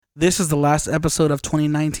this is the last episode of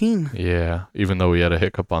 2019. Yeah, even though we had a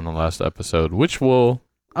hiccup on the last episode, which people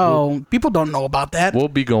don't know about that. we'll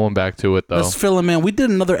be going back to it though. Let's fill them in. We did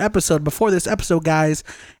another episode before this episode, guys,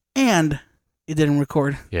 and it didn't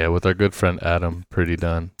record. Yeah, with our good friend Adam, pretty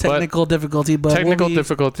done. Technical difficulty, but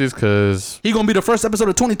difficulties because he's gonna be the first episode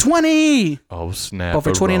of 2020. Oh snap! But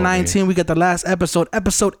for 2019, we got the last episode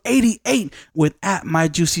 88, with at My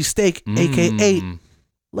Juicy Steak, aka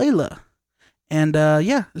Layla. And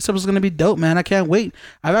yeah, this episode's gonna be dope, man. I can't wait.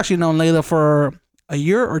 I've actually known Layla for a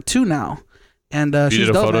year or two now, and you she's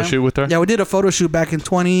did a dope, photo man. shoot with her. Yeah, we did a photo shoot back in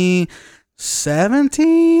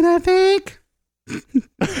 2017, I think.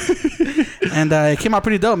 And it came out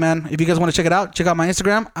pretty dope, man. If you guys want to check it out, check out my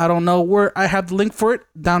Instagram. I don't know where I have the link for it,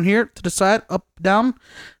 down here to the side, up, down,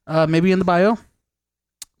 maybe in the bio.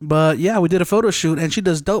 But yeah, we did a photo shoot, and she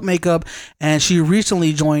does dope makeup, and she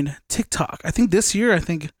recently joined TikTok. I think this year,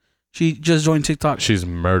 she just joined TikTok. She's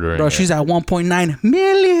murdering. Bro, she's at 1.9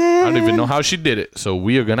 million. I don't even know how she did it, so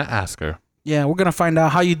we are gonna ask her. Yeah, we're gonna find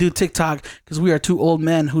out how you do TikTok, because we are two old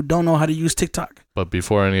men who don't know how to use TikTok. But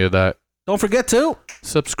before any of that, don't forget to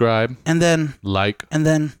subscribe and then like and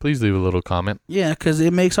then please leave a little comment. Yeah, because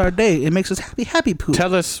it makes our day. It makes us happy poop.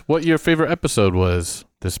 Tell us what your favorite episode was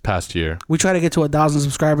this past year. We try to get to 1,000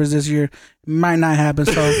 subscribers this year. Might not happen,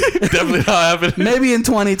 so Definitely not happening. maybe in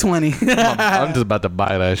 2020. I'm just about to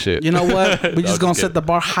buy that shit. You know what? We just gonna set the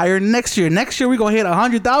bar higher next year. Next year we gonna hit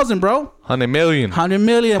 100,000, bro. 100 million. 100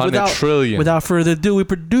 million. 100 trillion. Without further ado, we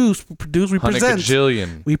present. 100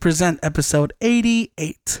 gajillion. We present episode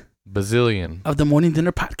 88 bazillion of the Morning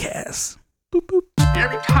Dinner Podcast. Boop boop.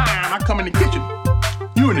 Every time I come in the kitchen,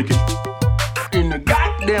 you in the kitchen, in the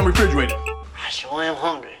goddamn refrigerator. I sure am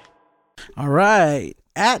hungry. All right,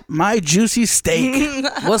 at My Juicy Steak.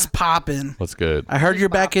 What's poppin'? What's good? I heard you're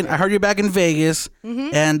back in Vegas,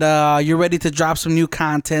 and you're ready to drop some new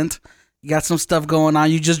content. You got some stuff going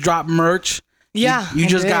on. You just dropped merch. Yeah, you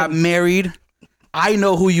just got married. I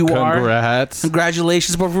know who you are. Congrats.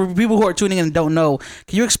 Congratulations. But for people who are tuning in and don't know,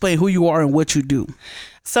 can you explain who you are and what you do?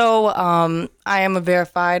 So, I am a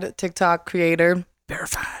verified TikTok creator.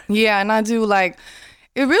 Verified. Yeah, and I do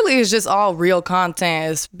it really is just all real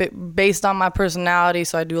content. It's based on my personality.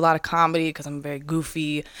 So I do a lot of comedy because I'm a very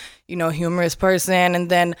goofy, humorous person. And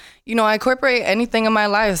then, I incorporate anything in my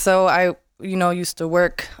life. So I, used to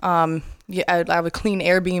work, I would clean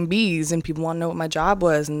Airbnbs and people want to know what my job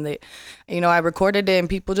was. And they, I recorded it and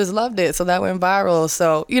people just loved it. So that went viral.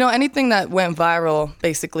 So, anything that went viral,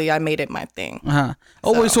 basically, I made it my thing. Uh-huh.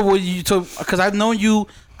 Because I've known you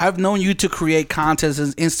to create content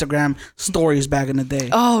as Instagram stories back in the day.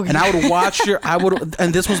 Oh, and yeah. I would watch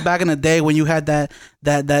and this was back in the day when you had the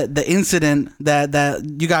incident that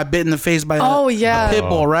you got bit in the face by a pit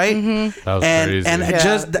bull, right? Mm-hmm. That was crazy. And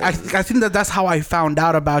I think that's how I found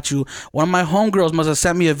out about you. One of my homegirls must have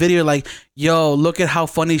sent me a video like, yo, look at how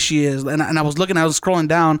funny she is. And I was scrolling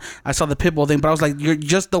down, I saw the pit bull thing, but I was like, you're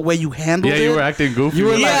just the way you handled it. Yeah, you were acting goofy. You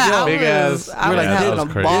were big ass. You were like,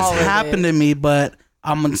 this happened to me, but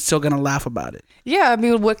I'm still gonna laugh about it. Yeah, I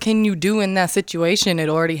mean, what can you do in that situation? It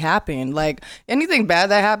already happened. Like anything bad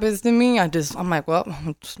that happens to me, I'm like, well,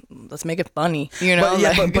 let's make it funny,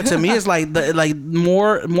 But to me, it's like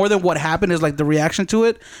more than what happened is like the reaction to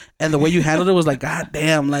it and the way you handled it was like, god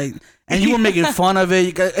damn, like. And you were making fun of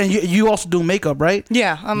it, and you also do makeup, right?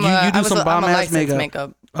 Yeah, I'm a licensed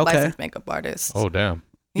makeup artist. Oh damn.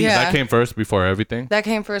 Yeah, that came first before everything. That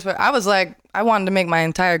came first, but I was like, I wanted to make my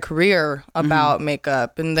entire career about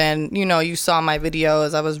makeup, and then you saw my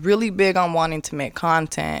videos. I was really big on wanting to make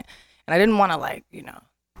content, and I didn't want to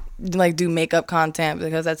do makeup content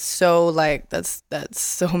because that's so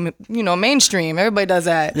mainstream. Everybody does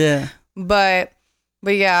that. Yeah. But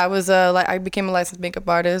yeah, I was I became a licensed makeup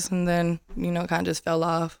artist, and then kind of just fell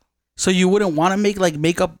off. So you wouldn't want to make like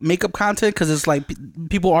makeup content because it's like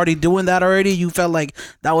people already doing that already. You felt like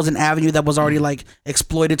that was an avenue that was already like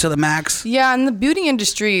exploited to the max. Yeah, and the beauty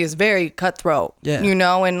industry is very cutthroat. Yeah,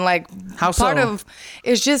 and like how part of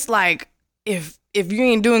it's just like if you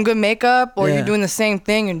ain't doing good makeup or you're doing the same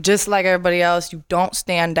thing and just like everybody else, you don't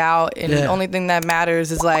stand out. And the only thing that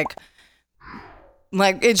matters is like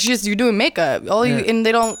it's just you're doing makeup. And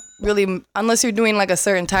they don't really, unless you're doing like a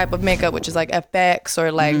certain type of makeup, which is like FX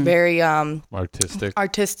or like very artistic,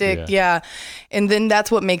 yeah. And then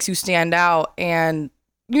that's what makes you stand out. And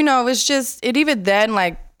it's just even then,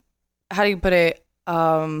 like, how do you put it?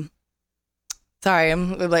 Sorry,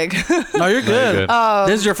 I'm like. No, you're good.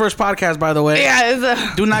 This is your first podcast, by the way.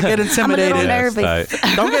 Yeah, do not get intimidated. I'm a little nervous.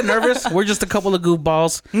 Don't get nervous. We're just a couple of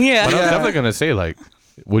goofballs. Yeah, but I'm definitely gonna say like.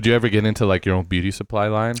 would you ever get into like your own beauty supply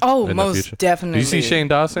line? Oh, in the most future? definitely. Did you see Shane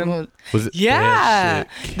Dawson? Was it? Yeah,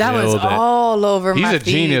 that was killed it. all over He's my a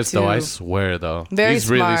feed, genius, though. too. I swear, though. Very He's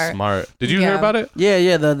really smart. smart. Did you hear Yeah. about it?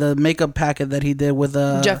 Yeah, the makeup packet that he did with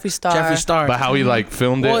Jeffree Star. But how he like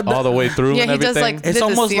filmed it Well, all the way through Yeah, and he does, everything. like, It's did the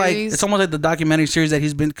almost like series. the documentary series that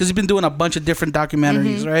he's been doing a bunch of different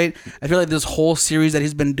documentaries, right? I feel like this whole series that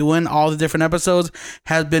he's been doing, all the different episodes,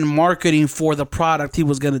 has been marketing for the product he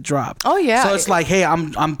was gonna drop. Oh, yeah. So it's like, hey,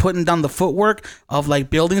 I'm putting down the footwork of like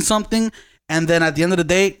building something, and then at the end of the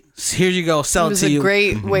day, here you go, sell it was to a you.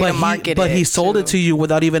 great way to market it. But he sold it too. to you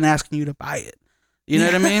without even asking you to buy it. You know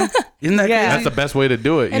what I mean? Isn't that Yeah. crazy? That's the best way to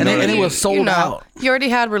do it. You And know it- what I and it mean? was sold out. He already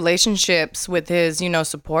had relationships with his,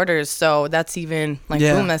 supporters. So that's even like,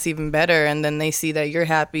 Yeah. boom, that's even better. And then they see that you're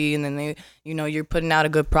happy, and then they, you're putting out a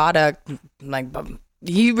good product. Like,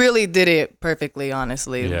 he really did it perfectly,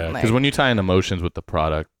 honestly. Yeah, Like, because when you tie in emotions with the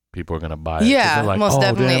product, people are gonna buy it. 'Cause Yeah, they're like, most oh,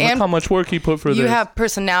 definitely. Damn, look And how much work he put for you this. have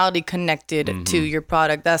personality connected to your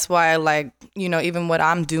product. That's why, like, even what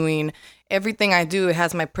I'm doing, everything I do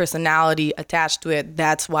has my personality attached to it.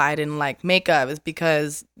 That's why I didn't like makeup. Is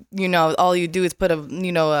because all you do is put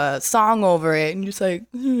a song over it, and you're just like,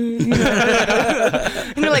 and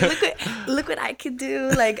you're like, look what I could do.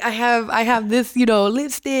 Like, I have this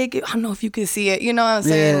lipstick. I don't know if you can see it. You know what I'm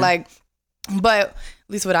saying? Yeah. Like, but at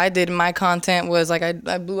least what I did in my content was like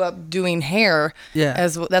I blew up doing hair. Yeah.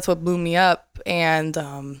 That's what blew me up. And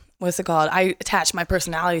what's it called? I attached my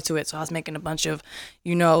personality to it. So I was making a bunch of,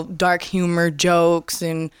 dark humor jokes,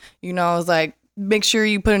 and I was like, make sure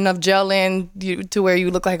you put enough gel in to where you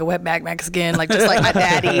look like a wetback Mexican, like just like my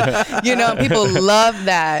daddy. People love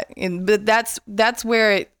that. But that's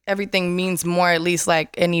where everything means more. At least like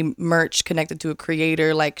any merch connected to a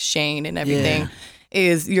creator like Shane and everything. Yeah.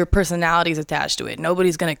 Is your personality is attached to it.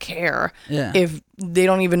 Nobody's gonna care Yeah. if they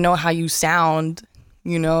don't even know how you sound.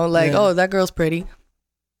 Like, Yeah. oh, that girl's pretty.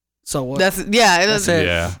 So what? That's it.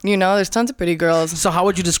 Yeah. There's tons of pretty girls. So how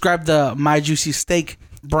would you describe the My Juicy Steak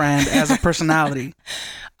brand as a personality?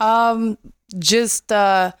 Just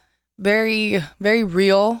very, very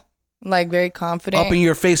real, like very confident. Up in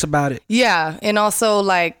your face about it. Yeah, and also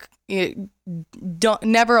like don't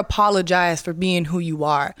never apologize for being who you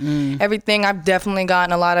are. Everything, I've definitely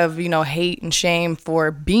gotten a lot of hate and shame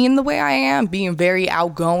for being the way I am, being very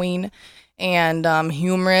outgoing and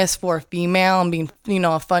humorous for a female, and being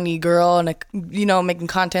a funny girl, and making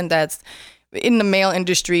content that's in the male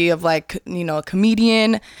industry of like a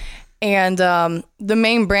comedian. And the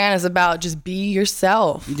main brand is about just be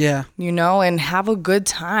yourself. Yeah. And have a good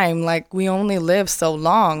time. Like, we only live so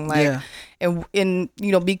long. Like, Yeah. and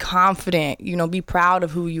be confident. Be proud of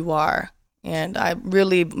who you are. And I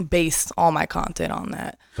really base all my content on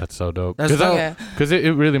that. That's so dope. That's dope. Yeah. Because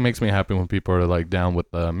it really makes me happy when people are like down with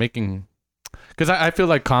making. Because I feel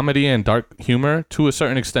like comedy and dark humor, to a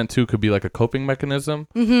certain extent, too, could be like a coping mechanism.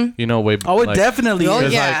 Mm-hmm. Oh, it definitely Oh,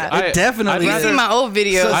 is. yeah. It definitely You is. see my old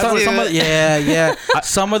videos. Yeah.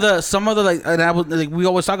 Some of the like, and I would like, we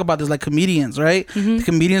always talk about this, like comedians, right? The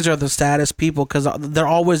comedians are the saddest people because they're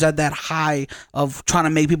always at that high of trying to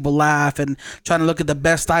make people laugh and trying to look at the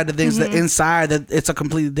best side of things. The inside, that it's a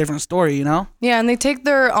completely different story, Yeah, and they take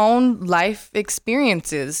their own life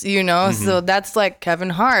experiences, so that's like Kevin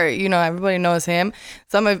Hart, everybody knows him.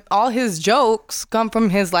 Some of all his jokes come from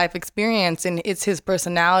his life experience, and it's his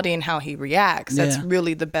personality and how he reacts. That's Yeah.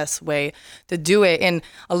 really the best way to do it. And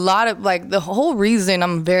a lot of like the whole reason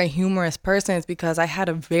I'm a very humorous person is because I had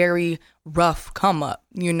a very rough come up.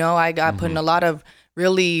 I got put in a lot of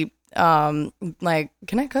really like,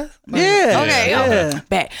 can I cuss? Yeah. Okay. Yeah.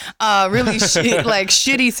 Bad. Really like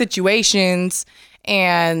shitty situations,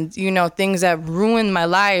 and things that ruined my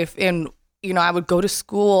life. And I would go to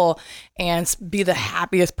school and be the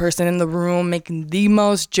happiest person in the room, making the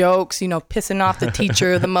most jokes, pissing off the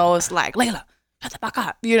teacher the most, like, Layla, shut the fuck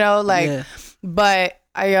up, Yeah. But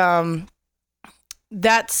I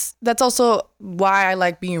that's also why I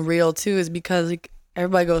like being real too, is because like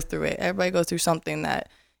everybody goes through it. Everybody goes through something that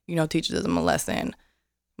teaches them a lesson.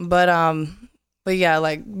 But yeah,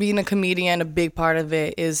 like being a comedian, a big part of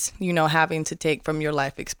it is, having to take from your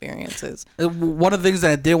life experiences. One of the things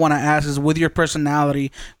that I did want to ask is, with your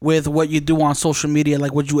personality, with what you do on social media,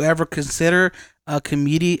 like, would you ever consider a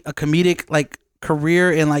comedic like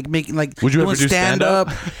career in like making like Would you doing ever do stand-up?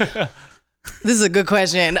 This is a good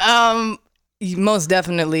question. Most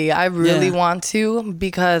definitely. I really Yeah. want to,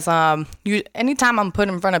 because anytime I'm put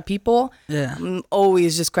in front of people, Yeah. I'm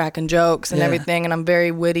always just cracking jokes and Yeah. everything, and I'm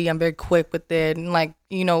very witty, I'm very quick with it, and like,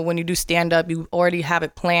 when you do stand up, you already have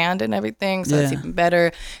it planned and everything, so it's Yeah. even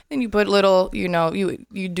better. Then you put little, you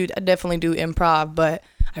definitely do improv, but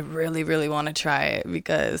I really, really want to try it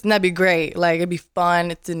because that'd be great. Like it'd be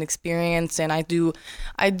fun. It's an experience, and I do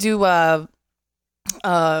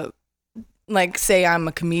like say I'm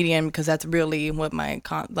a comedian because that's really what my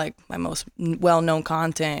my most well-known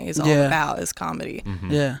content is all about is comedy.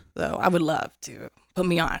 Yeah. So I would love to put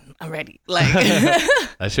me on. I'm ready. Like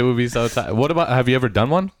that shit would be so tight. What about, have you ever done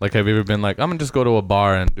one? Like, have you ever been like, I'm gonna just go to a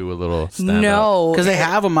bar and do a little stand-up? No, because they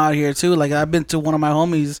have them out here too. Like I've been to one of my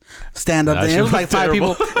homies stand-up thing. It was like 5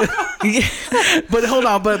 people. But hold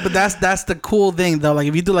on, but that's the cool thing though. Like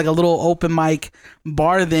if you do like a little open mic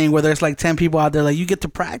bar thing where there's like 10 people out there, like you get to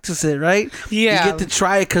practice it, right? Yeah, you get to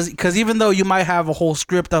try it because even though you might have a whole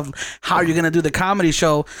script of how you're gonna do the comedy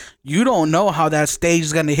show, you don't know how that stage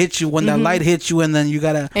is gonna hit you when that light hits you, and then you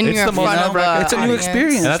gotta. And it's you're the most nerve-wracking. It's a new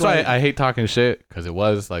experience. And that's like, why I hate talking shit, because it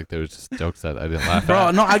was like there was just jokes that I didn't laugh bro,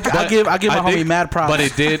 at. no, I give my homie mad props. But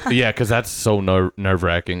it did, yeah, because that's so nerve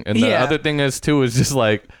wracking. And the other thing is too is just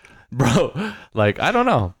like, bro, like I don't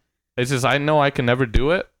know. It's just I know I can never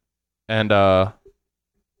do it. And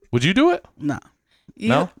would you do it? No.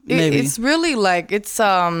 No? Maybe. It's really like it's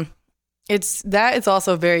also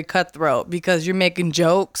very cutthroat because you're making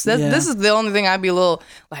jokes. This is the only thing I'd be a little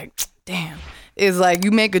like, damn. Is like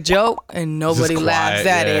you make a joke and nobody laughs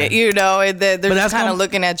at it, you know. And they're just kind of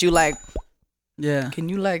looking at you like, yeah. Can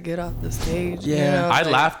you like get off the stage? Yeah. You know? I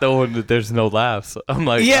laugh though when there's no laughs. I'm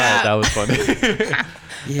like, yeah, that was funny.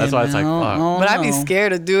 That's why it's like, fuck. But I'd be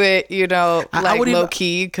scared to do it, you know, like low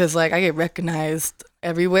key, because like I get recognized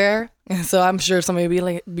everywhere, and so I'm sure somebody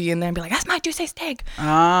would be in there and be like, "That's my Juicy Steak." You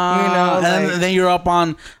know, and then you're up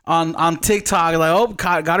on TikTok like, "Oh,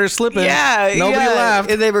 got her slipping." Yeah, nobody laughed.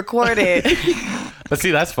 And they record it. But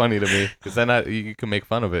see, that's funny to me because then you can make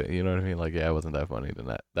fun of it. You know what I mean? Like, yeah, it wasn't that funny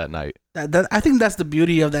that night. I think that's the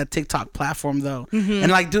beauty of that TikTok platform, though.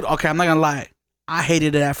 And like, dude, okay, I'm not gonna lie, I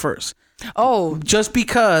hated it at first. Oh, just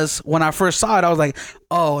because when I first saw it, I was like,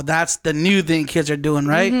 "Oh, that's the new thing kids are doing,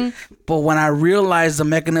 right?" But when I realized the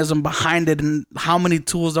mechanism behind it and how many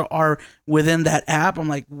tools there are within that app, I'm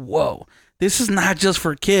like, "Whoa, this is not just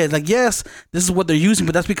for kids." Like, yes, this is what they're using,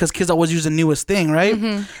 but that's because kids always use the newest thing, right?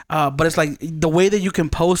 But it's like the way that you can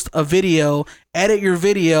post a video, edit your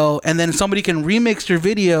video, and then somebody can remix your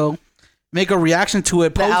video, make a reaction to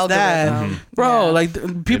it, post that, bro. Yeah.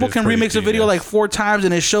 Like people can remix a video like 4 times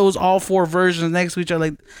and it shows all 4 versions next to each other.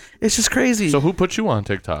 Like it's just crazy. So who put you on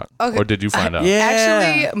TikTok, or did you find out?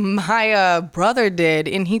 Yeah, actually, my brother did,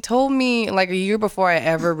 and he told me like a year before I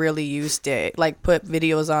ever really used it, like put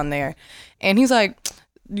videos on there, and he's like,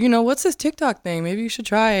 you know, what's this TikTok thing? Maybe you should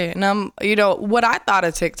try it. And I'm, you know, what I thought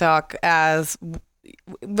of TikTok as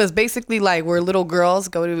was basically like where little girls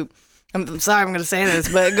go to. I'm sorry, I'm going to say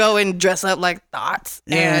this, but go and dress up like thoughts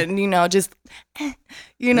and, you know, just,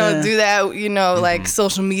 you know, do that, you know, like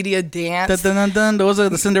social media dance. Dun, dun, dun, dun. Was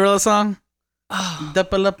it the Cinderella song? Oh.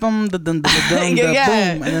 Boom. And then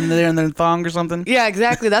they're in their thong or something. Yeah,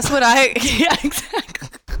 exactly. That's what exactly.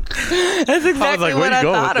 That's exactly what I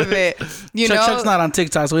thought of it. You know? Chuck's not on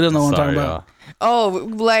TikTok, so he doesn't know what I'm talking about. Oh,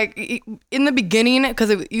 like in the beginning, because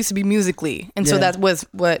it used to be Musical.ly, and so that was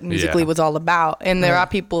what Musical.ly was all about. And there are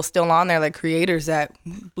people still on there, like creators that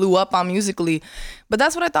blew up on Musical.ly. But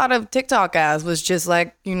that's what I thought of TikTok as, was just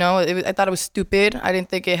like, you know, I thought it was stupid. I didn't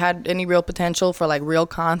think it had any real potential for like real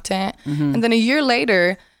content. And then a year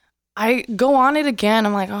later, I go on it again.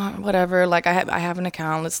 I'm like, oh, whatever. Like I have an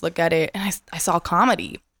account. Let's look at it. And I saw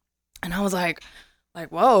comedy, and I was like,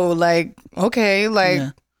 whoa, like okay, like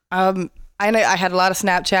I had a lot of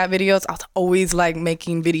Snapchat videos. I was always like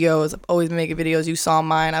making videos. Always making videos. You saw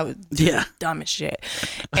mine. I was dumb as shit.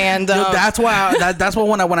 And that's why. That's why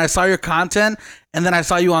when I saw your content, and then I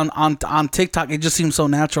saw you on TikTok, it just seemed so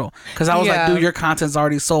natural. Because I was like, dude, your content's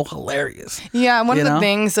already so hilarious. Yeah, one of the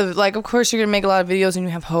things of like, of course, you're gonna make a lot of videos, and you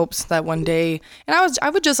have hopes that one day. And I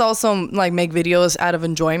would just also like make videos out of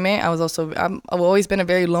enjoyment. I've always been a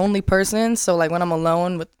very lonely person. So like when I'm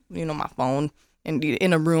alone with my phone.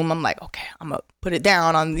 In a room, I'm like, okay, I'm gonna put it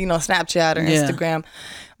down on Snapchat or Instagram.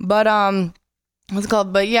 But what's it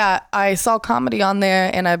called? But yeah, I saw comedy on there,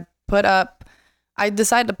 and I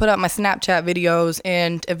decided to put up my Snapchat videos,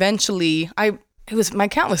 and eventually my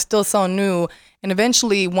account was still so new, and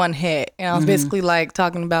eventually one hit, and I was basically like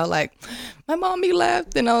talking about like my mommy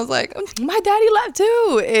left, and I was like, my daddy left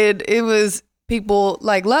too, and it was people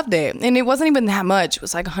like loved it, and it wasn't even that much. It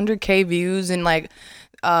was like 100K views and like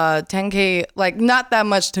 10K, like not that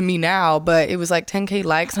much to me now, but it was like 10K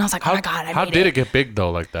likes, and I was like, oh my god, how did it get big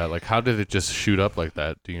though, like that? Like how did it just shoot up like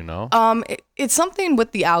that? Do you know? It's something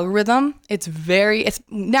with the algorithm. It's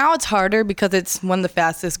harder because it's one of the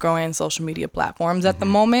fastest growing social media platforms at the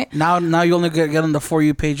moment. Now you only get on the For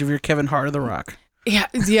You page of your Kevin Hart or The Rock.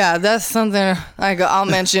 Yeah, that's something I'll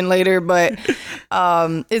mention later, but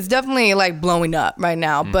it's definitely like blowing up right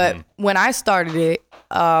now. But when I started it,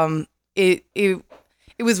 it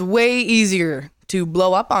was way easier to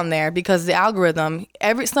blow up on there because the algorithm,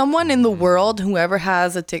 someone in the world, whoever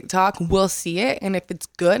has a TikTok will see it, and if it's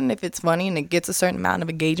good and if it's funny and it gets a certain amount of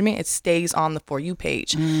engagement, it stays on the For You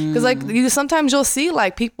page. Because like sometimes you'll see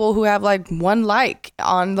like people who have like 1 like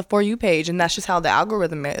on the For You page, and that's just how the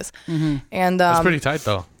algorithm is. And that's pretty tight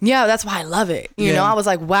though. Yeah, that's why I love it. You know, I was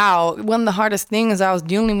like, wow, one of the hardest things I was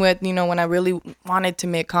dealing with, you know, when I really wanted to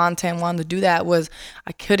make content, wanted to do that, was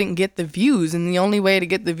I couldn't get the views. And the only way to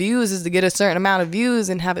get the views is to get a certain amount of views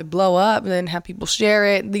and have it blow up and then have people share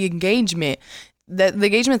it. The engagement. The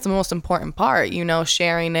engagement's the most important part, you know,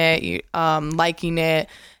 sharing it, liking it,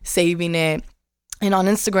 saving it. And on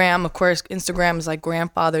Instagram, of course, Instagram is like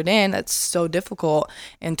grandfathered in. That's so difficult.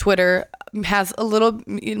 And Twitter has a little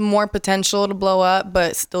more potential to blow up,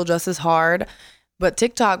 but still just as hard. But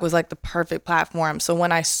TikTok was like the perfect platform. So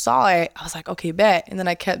when I saw it, I was like, okay, bet. And then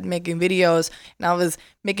I kept making videos, and I was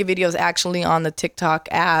making videos actually on the TikTok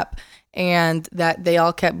app, and that they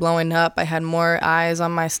all kept blowing up. I had more eyes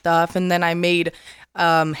on my stuff. And then I made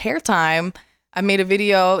Hair Time. I made a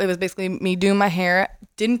video. It was basically me doing my hair.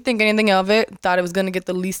 Didn't think anything of it. Thought it was going to get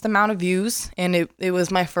the least amount of views. And it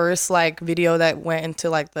was my first like video that went into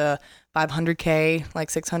like the 500K, like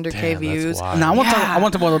 600K views. Now I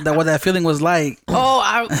want to talk about what that feeling was like. Oh,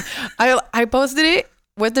 I posted it,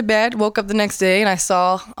 went to bed, woke up the next day, and I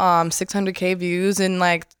saw 600K views and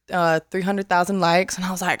like 300,000 likes. And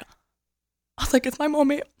I was like, it's my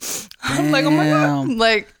moment. I'm like, oh my God.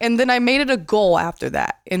 Like, and then I made it a goal after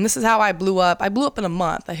that. And this is how I blew up. I blew up in a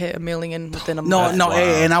month. I hit 1 million within a month. No,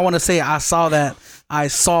 and I want to say I saw that.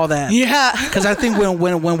 Yeah. Because I think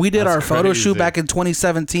when we did our photo shoot back in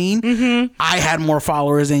 2017, I had more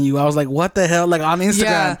followers than you. I was like, what the hell? Like on Instagram.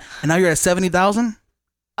 Yeah. And now you're at 70,000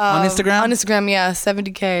 on Instagram? On Instagram, yeah,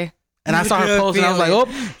 70K. And I saw her post, and I was like, "Oh,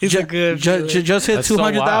 just hit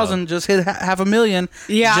 200,000, just hit 500,000,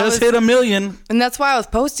 hit 1 million." And that's why I was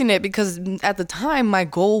posting it, because at the time my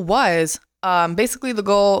goal was, basically the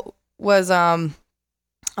goal was, I'm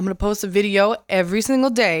gonna post a video every single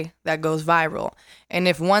day that goes viral, and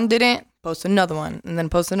if one didn't, post another one, and then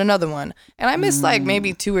post another one. And I missed like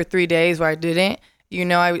maybe 2 or 3 days where I didn't. You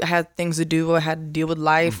know, I had things to do. I had to deal with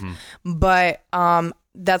life, but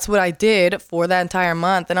that's what I did for that entire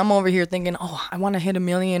month. And I'm over here thinking, oh, I want to hit 1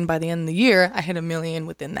 million by the end of the year. I hit 1 million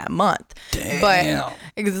within that month. Damn. But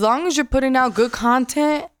as long as you're putting out good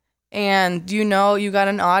content, and you know you got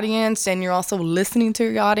an audience, and you're also listening to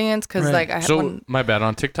your audience, because like I had my bad,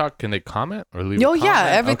 on TikTok, can they comment or leave? Oh yeah,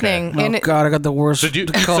 everything. Okay. And God, I got the worst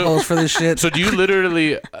co-host for this shit. So do you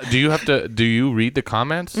literally do you read the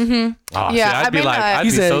comments? Mm-hmm. Oh, yeah, see, I'd be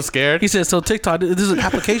so scared. He said, so TikTok, this is an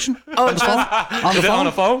application? Oh, on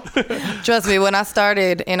the phone? Trust me, when I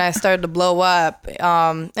started to blow up,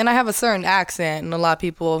 and I have a certain accent, and a lot of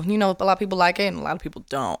people like it, and a lot of people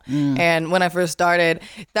don't. And when I first started,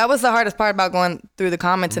 that was the hardest part about going through the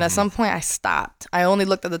comments. And at some point I stopped. I only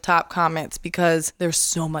looked at the top comments because there's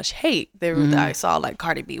so much hate. I saw like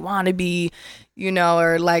Cardi B wannabe, you know,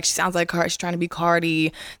 or like she sounds like she's trying to be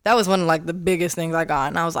Cardi. That was one of like the biggest things I got.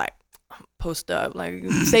 And I was like, post up, like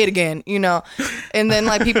say it again, you know. And then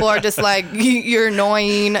like people are just like, you're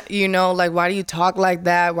annoying, you know, like why do you talk like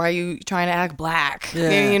that? Why are you trying to act black?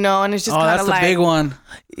 You know, and it's just kind of like, that's the big one.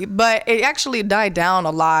 But it actually died down a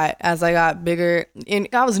lot as I got bigger. And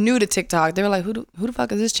I was new to TikTok. They were like, who the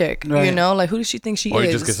fuck is this chick? Right. You know, like who does she think she is? Or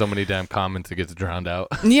you just get so many damn comments it gets drowned out.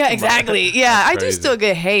 Yeah, exactly. Yeah, I do still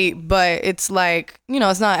get hate, but it's like, you know,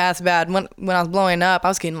 it's not as bad. When I was blowing up, I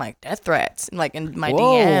was getting like death threats, like in my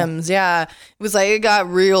DMs. Yeah, it was like, it got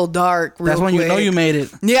real dark real That's when quick. You know you made it.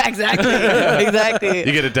 Yeah, exactly. Exactly.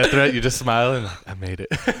 You get a death threat, you just smile and like, I made it.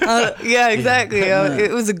 Yeah, exactly.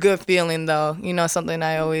 It was a good feeling though. You know, something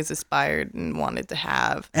I always aspired and wanted to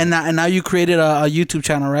have. And now you created a YouTube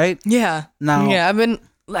channel, right? Yeah. Yeah, I've been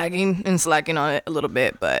lagging and slacking on it a little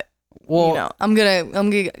bit, but you know, I'm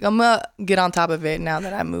gonna get on top of it now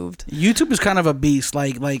that I moved. YouTube is kind of a beast.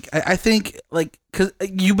 Like I think like, because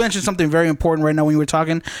you mentioned something very important right now when you were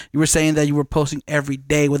talking. You were saying that you were posting every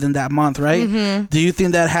day within that month, right? Mm-hmm. Do you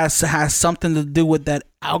think that has something to do with that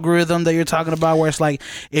algorithm that you're talking about, where it's like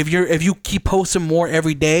if you keep posting more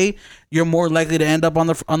every day, you're more likely to end up on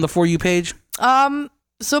the For You page?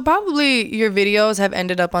 So probably your videos have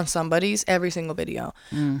ended up on somebody's, every single video.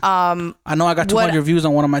 I know I got 200 views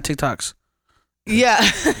on one of my TikToks. Yeah,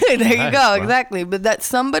 there you Nice, go. bro. Exactly. But that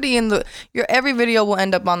somebody in your every video will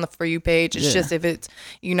end up on the For You page. It's just if it's,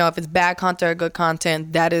 if it's bad content or good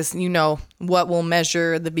content, that is, what will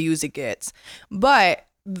measure the views it gets. But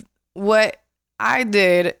what I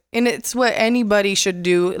did, and it's what anybody should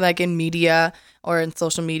do, like in media or in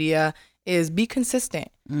social media, is be consistent.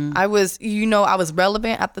 I was, I was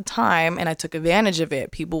relevant at the time and I took advantage of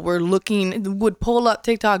it. People would pull up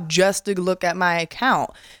TikTok just to look at my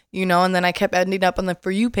account, and then I kept ending up on the For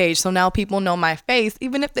You page. So now people know my face,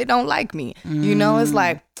 even if they don't like me. It's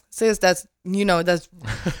like, sis, that's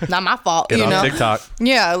not my fault. Get on TikTok.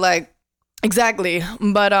 Yeah, like, exactly.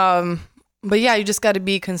 But yeah, you just got to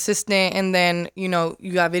be consistent. And then, you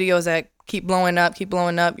got videos that keep blowing up. You're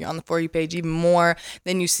on the For You page even more.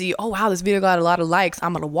 Then you see, oh, wow, this video got a lot of likes.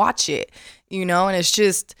 I'm going to watch it, and it's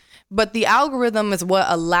just, but the algorithm is what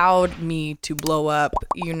allowed me to blow up,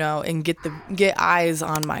 and get eyes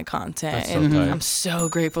on my content. So and tight. I'm so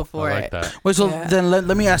grateful for I like it. that. Wait, so then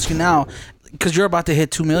let me ask you now, because you're about to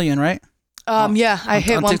hit 2 million, right? Yeah, I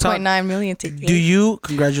hit on TikTok? 1.9 million today. Do you?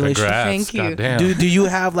 Congratulations. Congrats. Thank you. Goddamn. Do you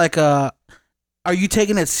have like are you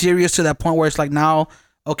taking it serious to that point where it's like now,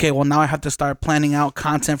 okay, well now I have to start planning out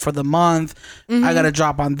content for the month. I gotta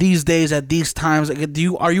drop on these days at these times. Like,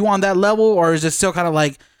 are you on that level, or is it still kind of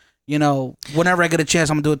like, whenever I get a chance,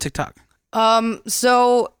 I'm gonna do a TikTok?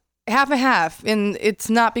 So half and half, and it's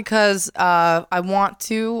not because I want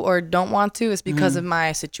to or don't want to. It's because of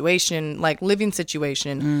my situation, like living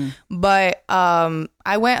situation. But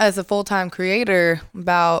I went as a full-time creator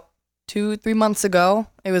about 2-3 months ago.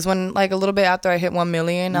 It was when, like, a little bit after I hit 1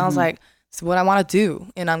 million. I was like, it's what I want to do,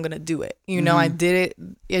 and I'm gonna do it. I did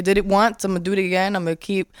it once. I'm gonna do it again. I'm gonna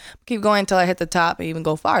keep going until I hit the top and even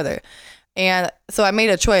go farther. And so I made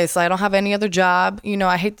a choice. I don't have any other job.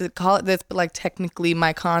 I hate to call it this, but like technically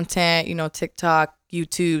my content, TikTok,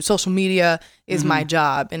 YouTube, social media is my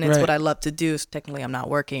job, and it's what I love to do. So technically I'm not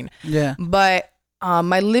working. Yeah. But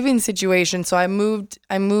my living situation, so I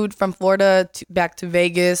moved from Florida back to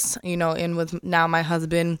Vegas, in with now my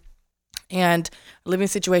husband, and living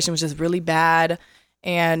situation was just really bad.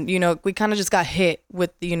 And, we kind of just got hit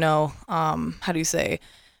with, how do you say,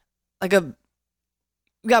 like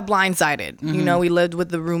we got blindsided. We lived with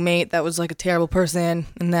the roommate that was like a terrible person,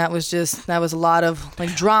 and that was a lot of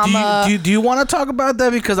like drama. Do you want to talk about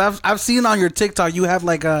that? Because I've seen on your TikTok you have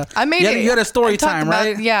like you had a story time,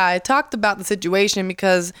 right? Yeah, I talked about the situation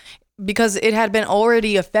because it had been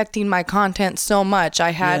already affecting my content so much.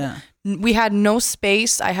 We had no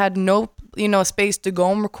space. I had no space to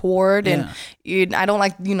go and record, and I don't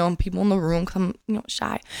like people in the room because I'm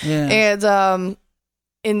shy.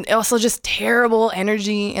 And also just terrible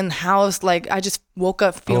energy in the house. Like, I just woke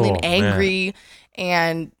up feeling angry,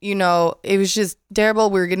 and it was just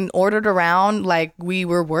terrible. We were getting ordered around like we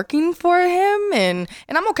were working for him, and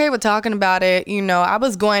I'm okay with talking about it. I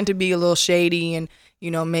was going to be a little shady and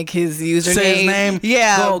make his username. Say his name.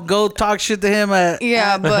 Yeah. Go talk shit to him.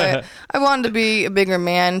 Yeah, but I wanted to be a bigger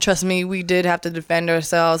man. Trust me, we did have to defend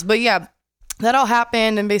ourselves. But yeah, that all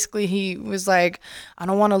happened, and basically he was like, I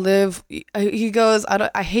don't want to live. He goes,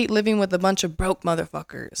 I hate living with a bunch of broke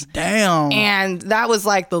motherfuckers. Damn. And that was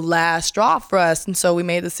like the last straw for us. And so we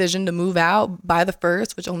made the decision to move out by the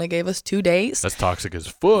 1st, which only gave us 2 days. That's toxic as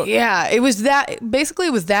fuck. Yeah, it was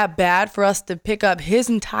that bad for us to pick up his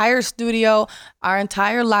entire studio, our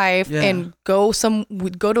entire life, and go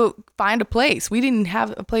to find a place. We didn't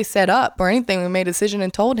have a place set up or anything. We made a decision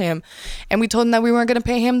and told him, and we told him that we weren't going to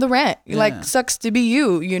pay him the rent. Like, sucks to be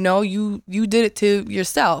you, you did it to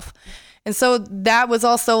yourself. And so that was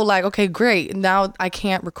also like, okay, great. Now I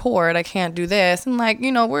can't record. I can't do this. And like,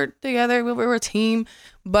 we're together. We're a team,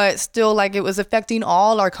 but still, like, it was affecting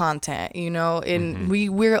all our content, and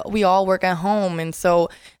we all work at home. And so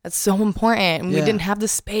that's so important. And we didn't have the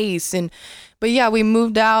space. But yeah, we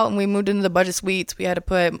moved out and we moved into the budget suites. We had to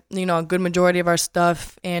put, a good majority of our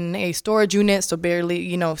stuff in a storage unit. So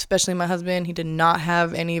barely, especially my husband, he did not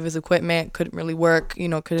have any of his equipment, couldn't really work,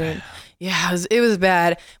 couldn't. Yeah, it was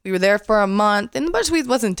bad. We were there for a month, and the budget suites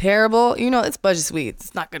wasn't terrible. It's budget suites.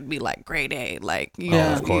 It's not going to be like grade A, like,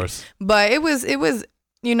 of course. But it was, it was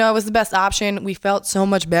the best option. We felt so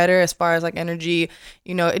much better as far as like energy.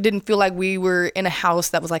 It didn't feel like we were in a house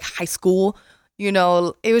that was like high school.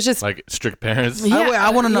 It was just like strict parents. Yeah, I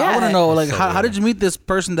want to know. I want to know, like, So how did you meet this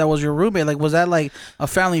person that was your roommate? Like, was that like a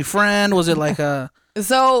family friend? Was it like a?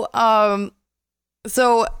 So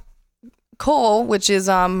Cole, which is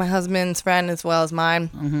my husband's friend as well as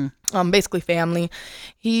mine, basically family.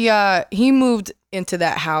 He moved into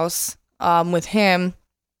that house with him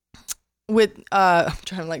with I'm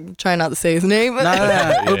trying not to say his name. We'll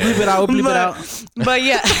bleep it out. We'll bleep it out. But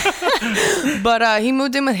yeah, but he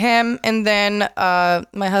moved in with him, and then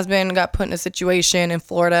my husband got put in a situation in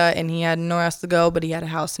Florida, and he had nowhere else to go, but he had a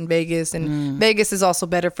house in Vegas, and Vegas is also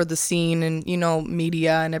better for the scene and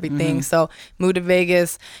media and everything. So moved to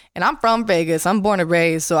Vegas, and I'm from Vegas. I'm born and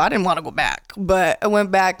raised, so I didn't want to go back, but I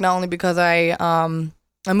went back not only because I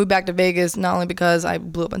moved back to Vegas not only because I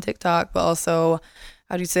blew up on TikTok, but also,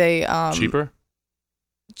 how do you say, cheaper?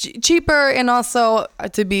 Cheaper, and also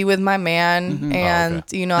to be with my man, and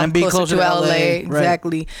I'm closer to LA.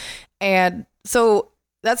 Exactly. Right. And so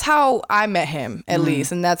that's how I met him, at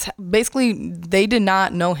least, and that's basically, they did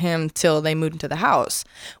not know him till they moved into the house.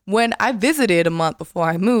 When I visited a month before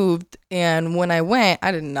I moved, and when I went,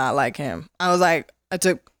 I did not like him. I was like, I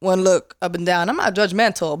took one look up and down. I'm not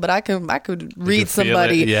judgmental, but I could read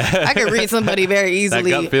somebody. Yeah. I could read somebody very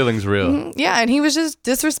easily. That gut feeling's real. Yeah, and he was just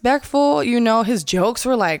disrespectful. His jokes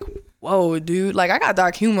were like, whoa, dude. Like, I got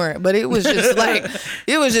dark humor, but it was just like,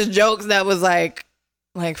 it was just jokes that was like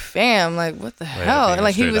fam, like, what the hell? And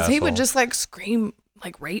like, he would just like scream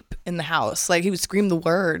like rape in the house. Like, he would scream the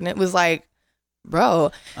word, and it was like,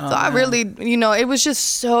 bro. So I really, it was just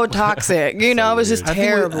so toxic. It was just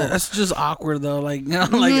terrible. That's just awkward though. Like,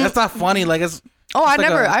 like that's not funny. Like it's. Oh,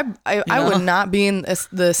 I would not be in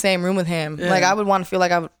the same room with him. Yeah. Like, I would want to feel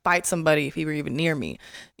like I would fight somebody if he were even near me.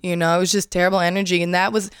 It was just terrible energy. And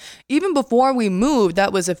that was, even before we moved,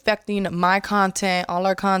 that was affecting my content, all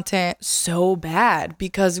our content so bad,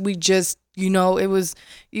 because we just, it was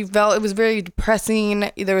very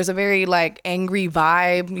depressing. There was a very like angry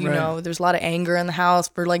vibe, there's a lot of anger in the house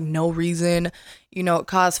for like no reason. It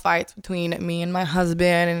caused fights between me and my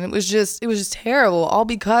husband, and it was just terrible, all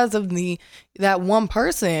because of that one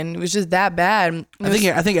person. It was just that bad. I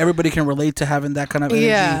think everybody can relate to having that kind of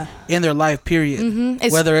energy in their life, period.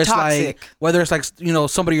 Whether it's toxic.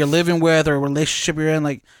 Somebody you're living with or a relationship you're in,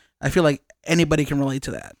 like, I feel like anybody can relate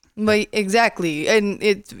to that. But exactly, and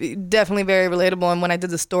it's definitely very relatable. And when I did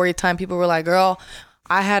the story time, people were like, girl,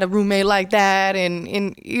 I had a roommate like that, and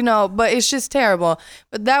but it's just terrible.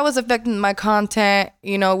 But that was affecting my content.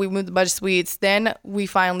 We moved to Budget Suites. Then we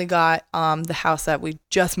finally got the house that we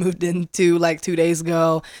just moved into like 2 days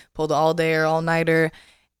ago. Pulled all day or all nighter,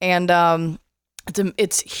 and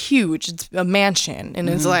it's huge. It's a mansion, and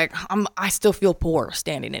it's like I still feel poor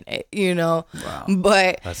standing in it. Wow.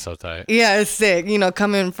 But that's so tight. Yeah, it's sick.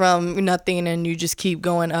 Coming from nothing and you just keep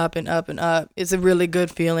going up and up and up. It's a really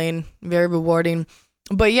good feeling, very rewarding.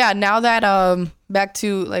 But yeah, now that back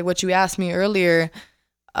to like what you asked me earlier,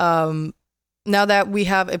 now that we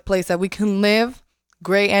have a place that we can live,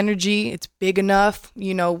 great energy, it's big enough, we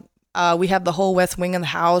have the whole west wing of the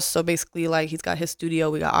house. So basically, like, he's got his studio,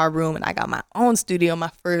 we got our room, and I got my own studio,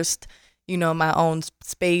 my first, my own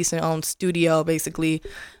space and own studio, basically.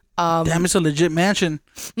 Damn, it's a legit mansion.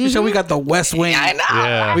 So we got the West Wing. I know.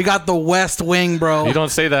 Yeah. We got the West Wing, bro. You don't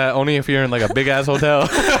say that only if you're in like a big ass hotel.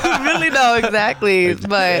 Really, no, exactly.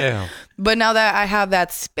 But now that I have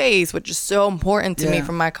that space, which is so important to me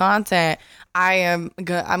for my content, I'm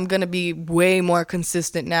gonna be way more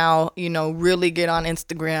consistent now. Really get on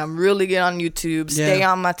Instagram, really get on YouTube, stay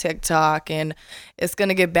on my TikTok, and it's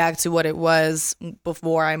gonna get back to what it was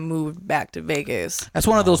before I moved back to Vegas. That's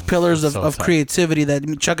one of those pillars of creativity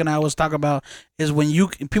that Chuck and I was talking about. Is when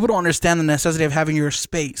people don't understand the necessity of having your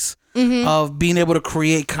space. Of being able to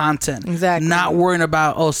create content. Exactly. Not worrying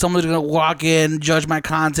about, someone's going to walk in, judge my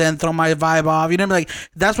content, throw my vibe off. Like,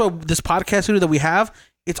 that's what this podcast studio that we have,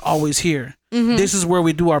 it's always here. This is where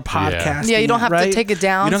we do our podcast. Yeah, you don't have to take it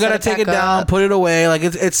down. You don't got to take it down, put it away. Like,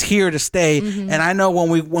 it's here to stay. And I know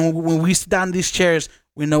when we sit down in these chairs,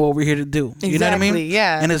 we know what we're here to do. You know what I mean?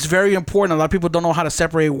 Yeah. And it's very important. A lot of people don't know how to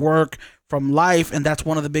separate work from life, and that's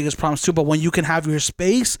one of the biggest problems too. But when you can have your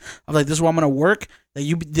space of like, this is where I'm gonna work, that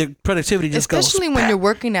the productivity just goes. Especially when you're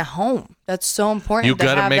working at home, that's so important. You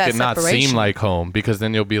gotta make it not separation. seem like home, because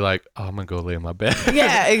then you'll be like, oh, I'm gonna go lay in my bed.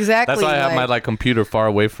 Yeah, exactly. That's why I have my computer far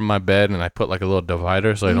away from my bed, and I put like a little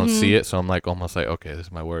divider so I don't see it. So I'm like almost like, okay, this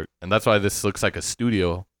is my work, and that's why this looks like a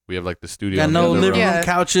studio. We have like the studio. Got no living room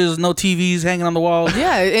couches, no TVs hanging on the walls.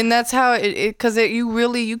 Yeah, and that's how because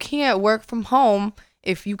you can't work from home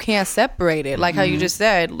if you can't separate it. Like how you just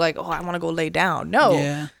said, like, oh, I want to go lay down. No.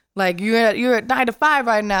 Yeah. Like you're at 9 to 5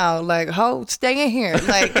 right now. Like, stay in here.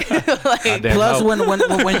 Like, plus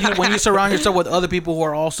when you surround yourself with other people who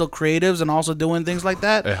are also creatives and also doing things like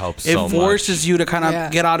that, it helps. It forces you to kind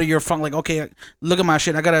of get out of your funk. Like, okay, look at my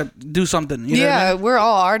shit. I gotta do something. You know what I mean? We're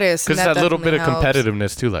all artists. Because that little bit of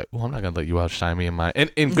competitiveness too. Like, well, I'm not gonna let you outshine me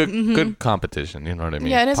in good competition. You know what I mean?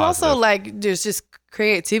 Yeah, and it's also like there's just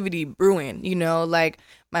creativity brewing. Like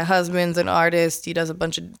my husband's an artist. He does a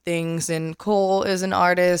bunch of things, and Cole is an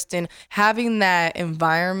artist. And having that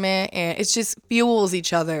environment, and it just fuels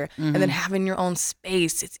each other. And then having your own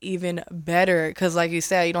space, it's even better. Because like you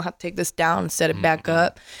said, you don't have to take this down and set it back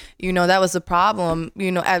up. You know, that was the problem.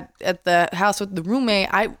 You know, at the house with the roommate,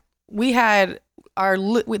 we had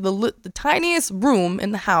the tiniest room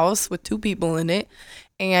in the house with 2 people in it.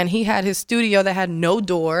 And he had his studio that had no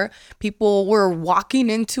door. People were walking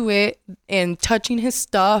into it and touching his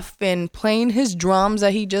stuff and playing his drums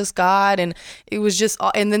that he just got. And it was just,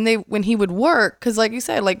 and then when he would work, because like you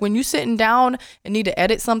said, like when you're sitting down and need to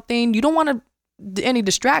edit something, you don't want any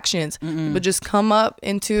distractions, but just come up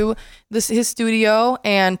into his studio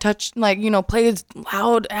and touch, like, you know, play his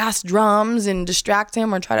loud ass drums and distract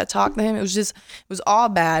him or try to talk to him. It was all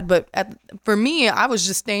bad. But for me, I was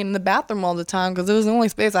just staying in the bathroom all the time because it was the only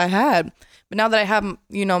space I had. But now that I have,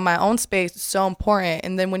 you know, my own space, it's so important.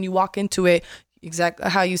 And then when you walk into it, exactly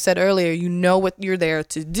how you said earlier, you know what you're there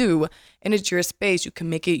to do, and it's your space. You can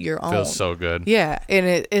make it your own. Feels so good. Yeah,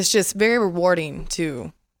 and it's just very rewarding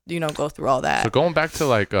to, you know, go through all that. So going back to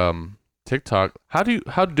like TikTok, how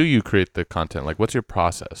do you create the content? Like, what's your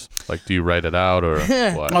process? Like, do you write it out or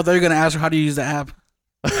what? I thought you were gonna ask her how do you use the app.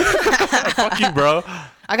 Fuck you, bro.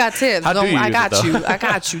 I got tips. I got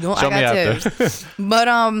you. Don't Show I got me tips.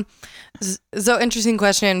 But so interesting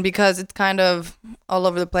question, because it's kind of all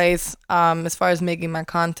over the place as far as making my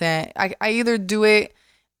content. I either do it,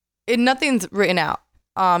 nothing's written out.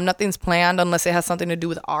 Nothing's planned unless it has something to do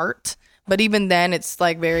with art. But even then, it's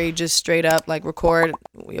like very just straight up, like record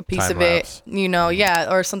a piece Time of lapse. it, you know,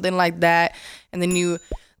 yeah, or something like that. And then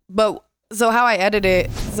so how I edit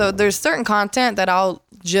it, so there's certain content that I'll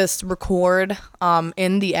just record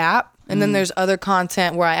in the app. And then there's other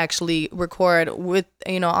content where I actually record with,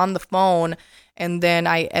 you know, on the phone, and then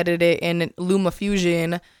I edit it in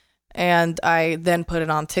LumaFusion, and I then put it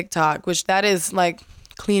on TikTok, which that is like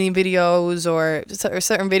cleaning videos or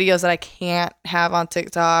certain videos that I can't have on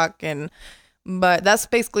TikTok. But that's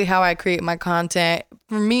basically how I create my content.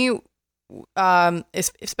 For me,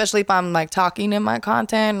 especially if I'm like talking in my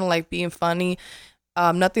content and like being funny,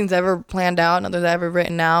 nothing's ever planned out, nothing's ever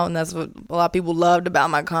written out. And that's what a lot of people loved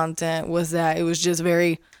about my content, was that it was just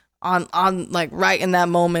very on like right in that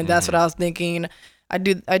moment. That's what I was thinking. I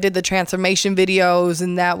did the transformation videos,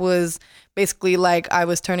 and that was basically like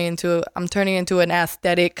I'm turning into an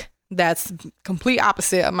aesthetic that's complete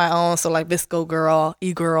opposite of my own. So like Visco girl,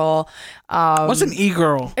 e-girl. What's an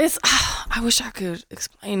e-girl? It's I wish I could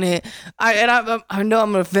explain it. I know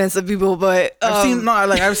I'm gonna offend some people, but I've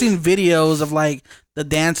seen videos of like the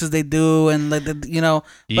dances they do and like the, you know,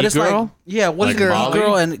 but it's like, yeah, what's like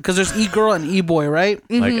e-girl? And because there's e-girl and e-boy, right?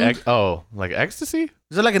 Like like ecstasy?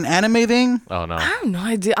 Is it like an anime thing? Oh no, I have no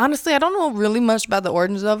idea. Honestly, I don't know really much about the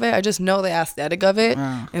origins of it. I just know the aesthetic of it.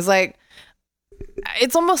 It's like,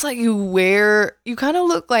 it's almost like you kind of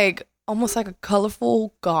look like almost like a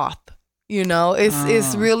colorful goth. You know,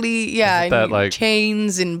 it's really, yeah, that like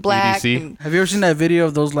chains and black. Have you ever seen that video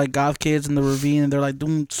of those like goth kids in the ravine and they're like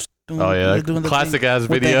doing oh yeah, doing the classic ass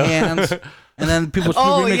with video. their hands, and then people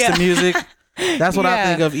remix the music. That's what I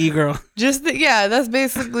think of e-girl. That's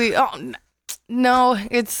basically. Oh no,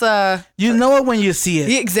 it's you know it when you see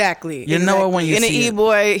it. Exactly. You know it when you see it. And an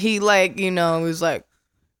e-boy, he like, you know, was like,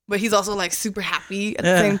 but he's also like super happy at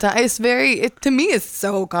the same time. It's to me, it's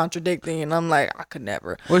so contradicting, and I'm like, I could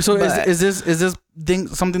never. Wait, so is this thing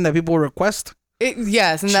something that people request?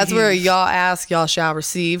 Yes, and that's where y'all ask, y'all shall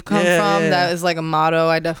receive come from. Yeah. That is like a motto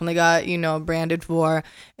I definitely got, you know, branded for.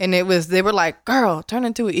 And they were like, girl, turn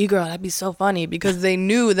into an e-girl. That'd be so funny, because they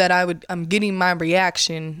knew that I'm getting my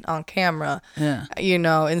reaction on camera. Yeah. You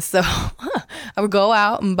know, and so I would go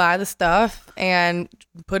out and buy the stuff and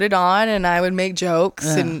put it on, and I would make jokes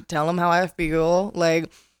and tell them how I feel. Like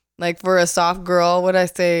for a soft girl, what I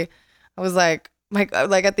say, I was like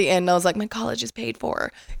at the end, I was like, my college is paid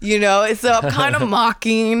for, you know? So I'm kind of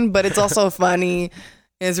mocking, but it's also funny.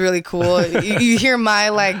 It's really cool. You hear my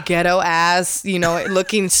like ghetto ass, you know,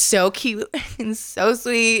 looking so cute and so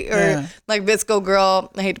sweet. Or like Visco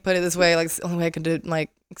girl, I hate to put it this way, like the only way I can like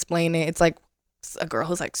explain it. It's like a girl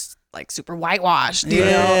who's like super whitewashed, you know?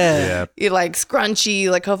 Yeah. You like scrunchy,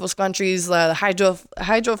 like colorful scrunchies,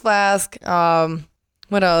 hydro flask,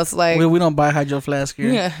 what else? Like we don't buy hydro flask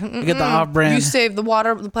here. Yeah, we get the off brand. You save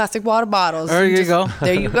the plastic water bottles. There you go.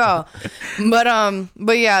 There you go.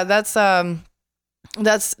 But yeah, that's a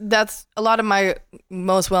lot of my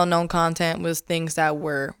most well-known content was things that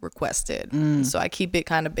were requested. So I keep it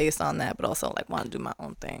kind of based on that, but also like want to do my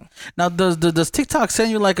own thing. Now, does TikTok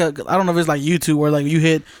send you like I don't know if it's like YouTube where like you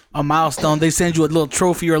hit a milestone, they send you a little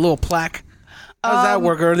trophy or a little plaque? How does that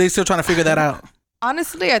work? Or are they still trying to figure that out?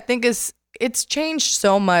 honestly, I think it's changed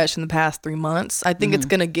so much in the past 3 months. I think it's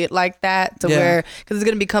gonna get like that to where, because it's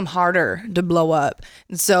gonna become harder to blow up.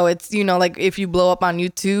 And so it's, like if you blow up on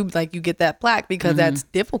YouTube, like you get that plaque because that's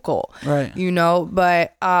difficult, right?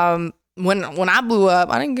 But when I blew up,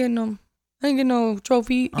 I didn't get no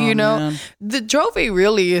trophy. Man. The trophy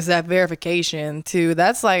really is that verification too.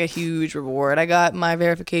 That's like a huge reward. I got my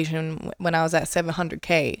verification when I was at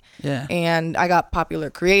 700K. Yeah. And I got popular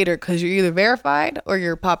creator because you're either verified or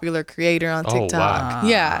you're a popular creator on TikTok. Wow.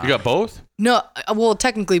 Yeah. You got both? No, well,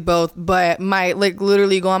 technically both, but my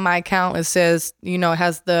literally go on my account. It says, it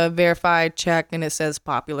has the verified check and it says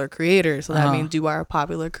popular creator. So that means you are a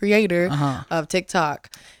popular creator of TikTok.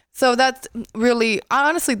 So that's really, I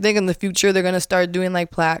honestly think in the future they're going to start doing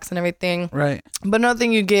like plaques and everything. Right. But another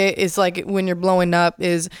thing you get is like when you're blowing up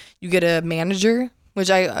is you get a manager,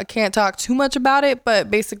 which I can't talk too much about it,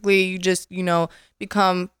 but basically you just,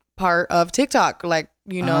 become part of TikTok. Like,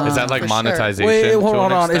 is that like monetization? Sure. Wait,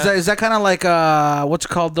 hold on. Extent? Is that kind of like what's it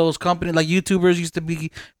called, those companies like YouTubers used to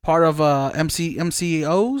be part of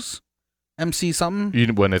MCOs? MC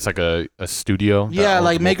something? When it's like a studio? Yeah,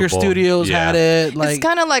 like Maker Studios had it. Like, it's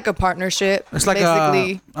kind of like a partnership. It's like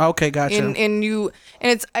basically. Okay, gotcha.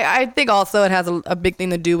 I think also it has a big thing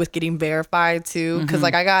to do with getting verified too, because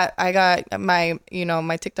like I got my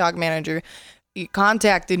my TikTok manager, he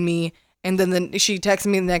contacted me. And then she texted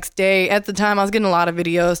me the next day. At the time, I was getting a lot of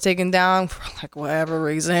videos taken down for like whatever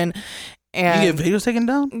reason. And you get videos taken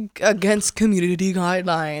down? Against community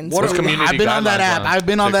guidelines. What are community I've been on that app. I've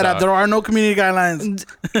been on that app. There are no community guidelines.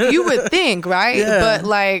 You would think, right? Yeah. But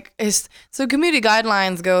like, so community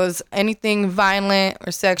guidelines goes anything violent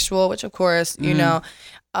or sexual, which of course, here's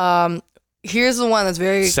the one that's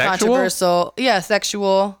very controversial. Yeah,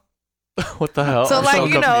 sexual. What the hell? So I'm like,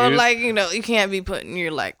 confused. you can't be putting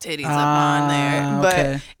your like titties up on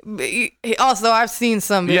there. But also I've seen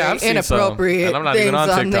some very inappropriate things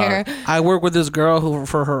on there. I work with this girl who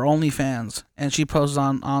for her OnlyFans, and she posts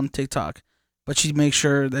on TikTok, but she makes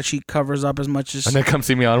sure that she covers up as much as. And then come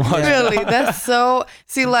see me on one. Really? That's so.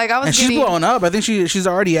 See, like I was. And she's blowing up. I think she's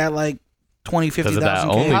already at like 20, 50,000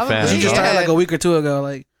 OnlyFans. She just started like a week or two ago.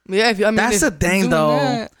 Like. Yeah, that's the thing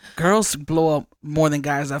though. Girls blow up more than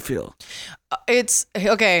guys, I feel. It's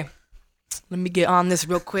okay. Let me get on this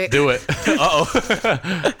real quick. Do it.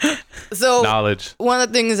 Uh-oh. So knowledge. One of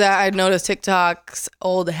the things that I noticed TikTok's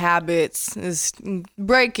old habits is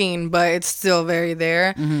breaking, but it's still very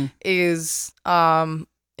there. Is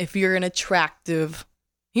if you're an attractive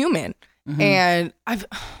human, and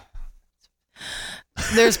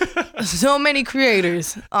there's so many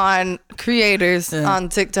creators on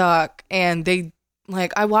TikTok, and they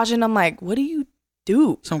like I watch it and I'm like, what do you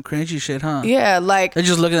do? Some cringy shit, huh? Yeah, like they're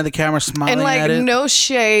just looking at the camera, smiling and like at it. no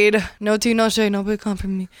shade, no tea, no shade, nobody come for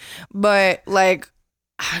me. But like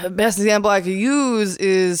the best example I could use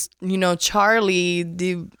is Charlie,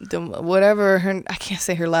 the whatever her, I can't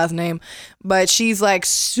say her last name, but she's like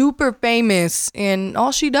super famous, and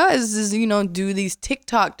all she does is do these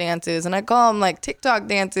TikTok dances, and I call them like TikTok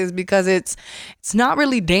dances because it's not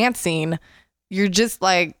really dancing. You're just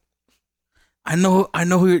like. I know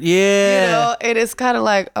who you're, yeah. It is kind of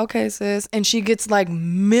like, okay, sis. And she gets like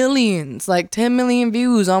millions, like 10 million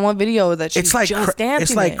views on one video that she's just dancing.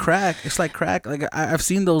 It's like crack. It's like crack. Like I've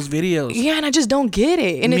seen those videos. Yeah, and I just don't get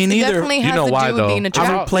it. And it definitely has to do with being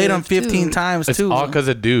attractive. I've played them 15 times it's too. It's all because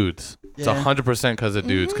of dudes. It's 100% because of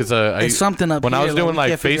dudes. Because it's something up when here, I was doing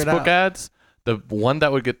like Facebook out. ads, the one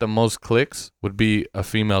that would get the most clicks would be a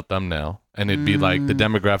female thumbnail. And it'd be like, the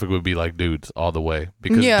demographic would be like dudes all the way.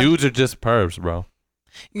 Because dudes are just pervs, bro.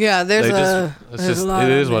 Yeah, there's a lot.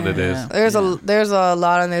 It is what it is. There's a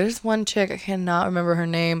lot on there. There's one chick, I cannot remember her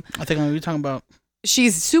name. I think I know what you're talking about.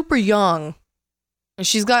 She's super young, and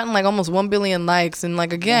she's gotten like almost 1 billion likes, and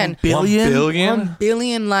like again, 1 billion? 1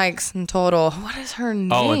 billion likes in total. What is her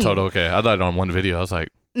name? Oh, in total, okay. I thought on one video. I was like,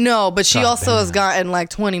 no, but she also has gotten like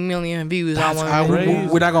 20 million views on one video.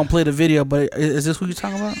 We're not gonna play the video, but is this what you're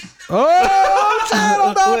talking about? Oh,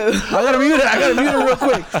 child, I gotta mute it. I gotta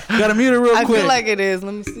mute it real quick. I feel like it is.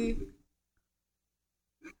 Let me see.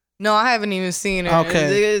 No, I haven't even seen her.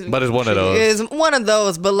 Okay, but it's one of those. It's one of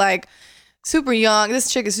those, but like super young. This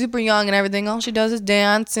chick is super young and everything. All she does is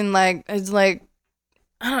dance and like it's like,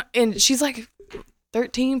 and she's like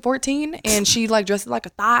 13, 14, and she like dresses like a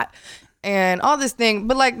thought. And all this thing,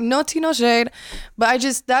 but like no tea, no shade. But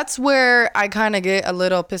that's where I kind of get a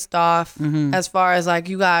little pissed off as far as like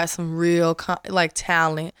you got some real like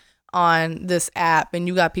talent on this app, and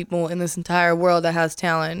you got people in this entire world that has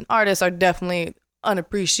talent. Artists are definitely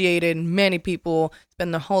unappreciated. Many people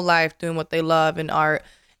spend their whole life doing what they love in art,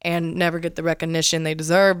 and never get the recognition they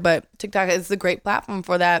deserve. But TikTok is a great platform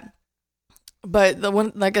for that. But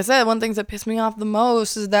like I said, one thing that pissed me off the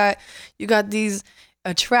most is that you got these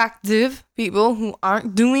attractive people who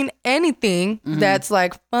aren't doing anything that's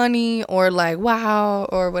like funny or like wow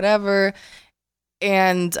or whatever,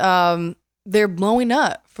 and they're blowing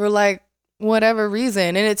up for like whatever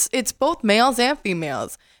reason, and it's both males and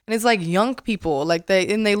females, and it's like young people, like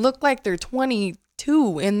they look like they're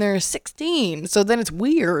 22 and they're 16, so then it's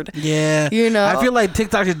weird. Yeah, I feel like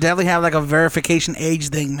TikTok should definitely have like a verification age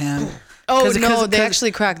thing, man. Oh no, they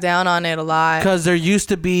actually cracked down on it a lot. Because there used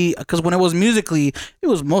to be, because when it was Musical.ly, it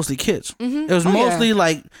was mostly kids. It was mostly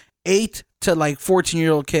like 8 to like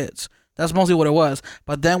 14-year-old kids. That's mostly what it was.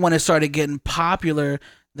 But then when it started getting popular,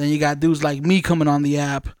 then you got dudes like me coming on the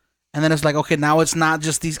app. And then it's like, okay, now it's not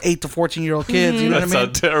just these 8 to 14-year-old kids. You know what I mean?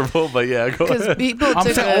 That sounds terrible, but yeah, go ahead.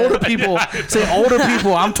 I'm saying older people. Say older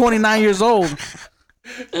people. I'm 29 years old.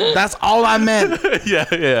 That's all I meant.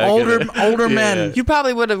 Yeah. Older men. You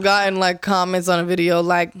probably would have gotten like comments on a video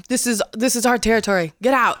like, "This is our territory.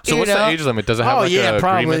 Get out." So what's the age limit? Does it have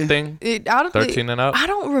agreement thing? 13 and up? I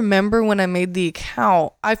don't remember when I made the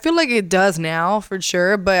account. I feel like it does now for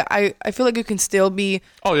sure, but I feel like you can still be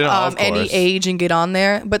any age and get on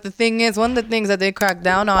there. But the thing is, one of the things that they cracked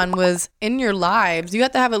down on was in your lives, you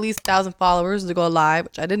have to have at least 1,000 followers to go live,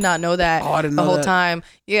 which I did not know that the whole time.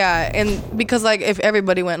 Yeah, and because like if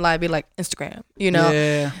everybody went live, it'd be like Instagram,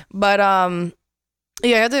 Yeah. But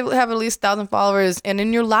you have to have at least 1,000 followers, and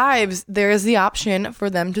in your lives, there is the option for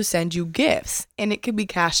them to send you gifts, and it could be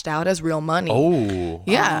cashed out as real money. Oh,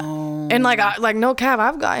 yeah, and like no cap,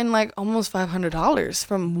 I've gotten like almost $500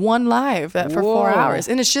 from one live for 4 hours,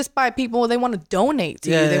 and it's just by people they want to donate to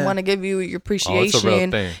you, they want to give you your appreciation. It's a real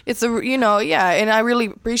thing. It's and I really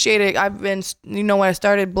appreciate it. I've been, when I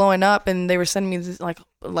started blowing up, and they were sending me this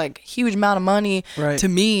like huge amount of money to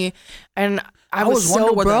me, and I was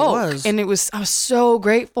so broke, and I was so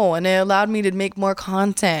grateful, and it allowed me to make more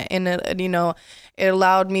content, and it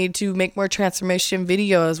allowed me to make more transformation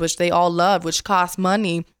videos, which they all loved, which cost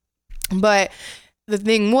money. But the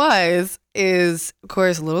thing is of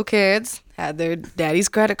course little kids had their daddy's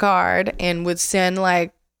credit card and would send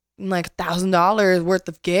like $1,000 worth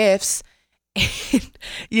of gifts.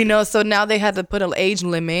 And, so now they had to put an age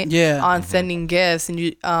limit on sending gifts,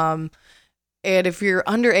 and and if you're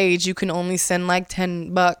underage, you can only send like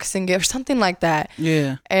 $10 and gifts, something like that.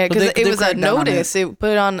 Yeah, because it was a notice. It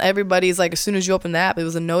put on everybody's, like, as soon as you open the app, it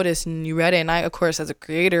was a notice, and you read it. And I, of course, as a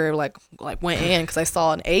creator, like went in because I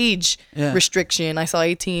saw an age restriction. I saw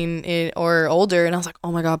 18 or older, and I was like,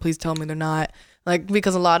 oh my god, please tell me they're not. Like,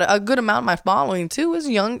 because a good amount of my following too is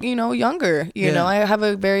younger. I have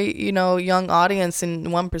a very, young audience,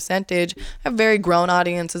 and one percentage. I have a very grown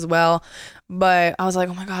audience as well. But I was like,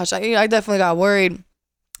 oh my gosh, I definitely got worried.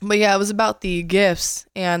 But yeah, it was about the gifts,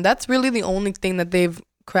 and that's really the only thing that they've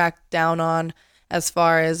cracked down on as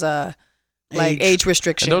far as age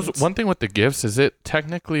restrictions. And one thing with the gifts, is it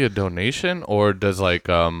technically a donation, or does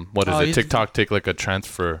TikTok take like a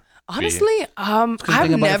transfer? Honestly, I've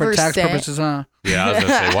never tax sent. Purposes, huh? Yeah, I was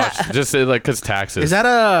gonna say, watch. Just say like, cause taxes. Is that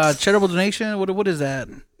a charitable donation? What is that?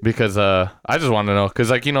 Because I just want to know, cause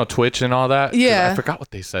like Twitch and all that. Yeah. I forgot what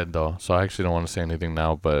they said though, so I actually don't want to say anything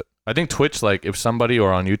now. But I think Twitch, like if somebody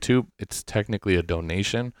or on YouTube, it's technically a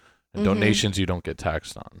donation. And donations you don't get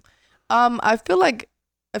taxed on. I feel like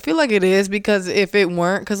it is, because if it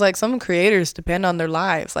weren't, because like some creators depend on their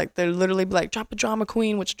lives, like they're literally like, drop a drama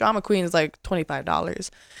queen, which drama queen is like $25.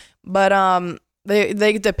 But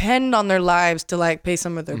they depend on their lives to like pay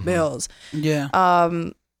some of their bills. Yeah.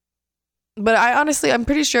 But I'm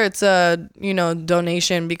pretty sure it's a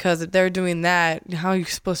donation, because if they're doing that, how are you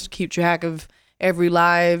supposed to keep track of every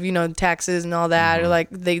live, taxes and all that? Or like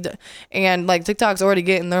like TikTok's already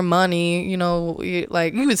getting their money,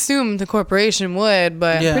 like you assume the corporation would,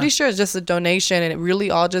 but I'm pretty sure it's just a donation, and it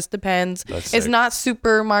really all just depends. It's not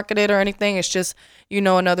super marketed or anything. It's just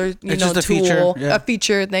another just a tool, feature. A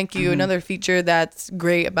feature. Thank you. Another feature that's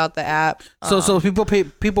great about the app. So people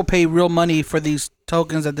pay real money for these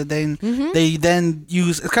tokens that they then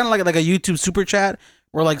use. It's kind of like a YouTube super chat,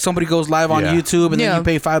 where like somebody goes live on YouTube, and then you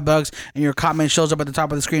pay $5 and your comment shows up at the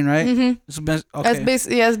top of the screen, right? Okay. That's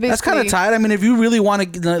basically. That's kind of tight. I mean, if you really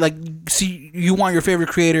want to you want your favorite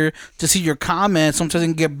creator to see your comments, sometimes it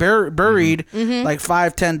can get buried, like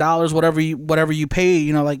 $5-10, whatever you pay,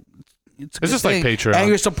 like. It's just like Patreon, and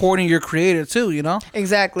you're supporting your creator too,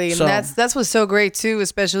 Exactly, so, and that's what's so great too,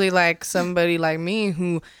 especially like somebody like me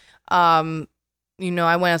who, I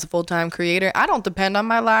went as a full-time creator. I don't depend on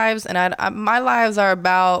my lives, and my lives are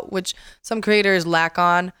about, which some creators lack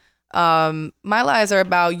on, My lives are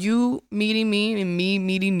about you meeting me and me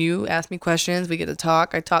meeting you. Ask me questions. We get to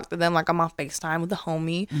talk. I talk to them like I'm on FaceTime with a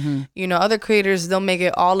homie. You know, other creators, they'll make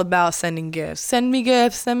it all about sending gifts. Send me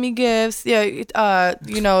gifts. Send me gifts. Yeah.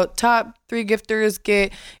 You know, top 3 gifters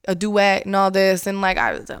get a duet and all this. And like,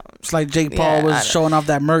 it's like Jake Paul was showing off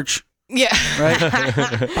that merch. Yeah. Right?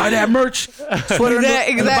 Buy that merch. Sweater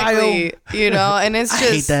exactly. In the bio. You know, and it's just, I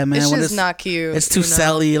hate that, man. It's when just not cute. It's too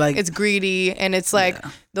selly. Like, it's greedy. And it's like,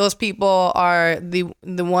 those people are the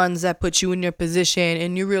ones that put you in your position,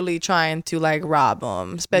 and you're really trying to like rob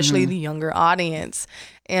them, especially the younger audience.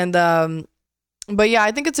 And, but yeah,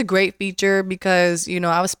 I think it's a great feature because, you know,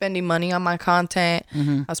 I was spending money on my content.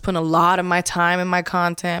 I was putting a lot of my time in my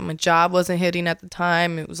content. My job wasn't hitting at the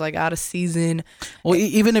time. It was like out of season. Well,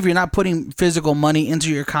 even if you're not putting physical money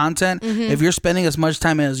into your content, if you're spending as much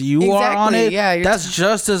time as you are on it, that's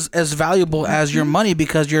just as valuable as your money,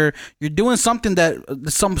 because you're doing something that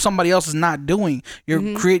somebody else is not doing.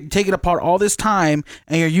 You're taking apart all this time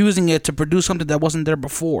and you're using it to produce something that wasn't there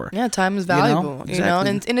before. Yeah, time is valuable, you know?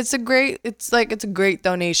 And it's a great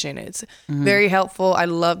donation. It's very helpful. I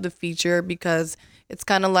love the feature because it's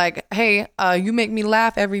kind of like, hey, you make me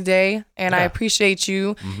laugh every day and I appreciate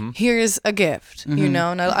you. Here's a gift, you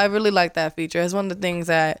know? And I really like that feature. It's one of the things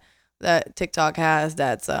that TikTok has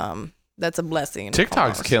that's a blessing.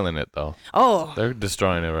 TikTok's killing it though. Oh, they're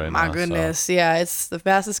destroying it right now. My goodness. So. Yeah, it's the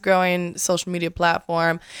fastest growing social media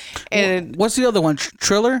platform. And what's the other one?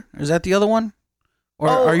 Triller? Is that the other one? Or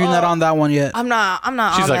are you not on that one yet? I'm not.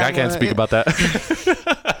 She's on like, that I can't one. speak about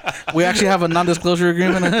that. We actually have a non-disclosure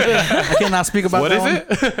agreement. I cannot speak about that one.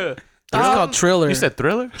 What is it? It's called Triller. You said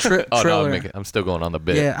Thriller? Triller. No, I'm still going on the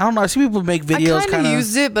bit. Yeah, I don't know. I see people make videos. I kind of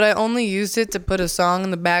used it, but I only used it to put a song in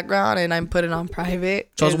the background, and I put it on private.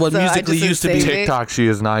 So it's what Musical.ly used to be. TikTok, she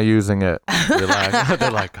is not using it. They're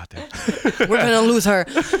like, God damn. We're gonna lose her.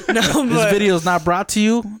 No, this video is not brought to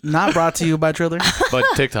you by Triller. But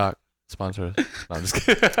TikTok sponsor us. No, I'm just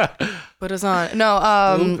kidding. Put us on. No,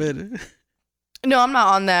 no, I'm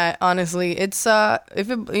not on that. Honestly, it's if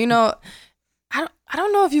it, you know, I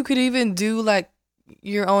don't know if you could even do like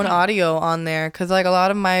your own audio on there, because like a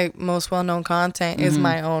lot of my most well-known content is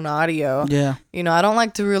my own audio. Yeah, you know, I don't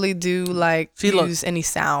like to really do like use any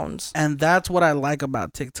sounds. And that's what I like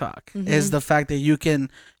about TikTok is the fact that you can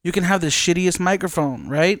have the shittiest microphone,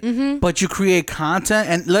 right? But you create content,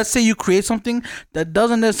 and let's say you create something that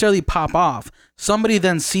doesn't necessarily pop off. Somebody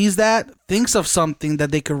then sees that, thinks of something that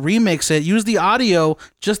they could remix it, use the audio,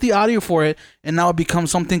 just the audio for it, and now it becomes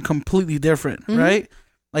something completely different, right?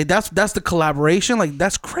 Like that's the collaboration. Like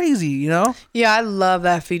that's crazy, you know? Yeah, I love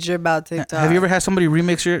that feature about TikTok. Have you ever had somebody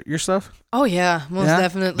remix your stuff? Oh yeah, most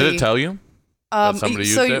definitely. Did it tell you?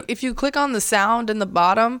 If you click on the sound in the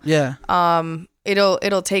bottom,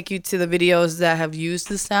 it'll take you to the videos that have used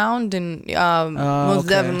the sound, and most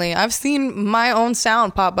definitely I've seen my own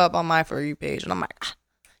sound pop up on my For You page, and I'm like,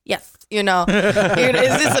 yes, you know,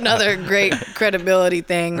 is this another great credibility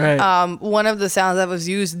thing? Right. One of the sounds that was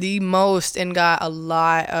used the most and got a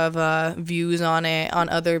lot of views on it on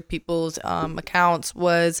other people's accounts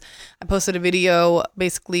was I posted a video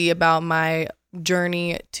basically about my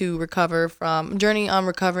journey on recovering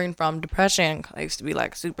from depression. I used to be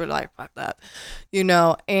like super like fucked up, you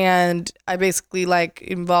know, and I basically like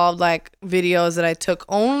involved like videos that I took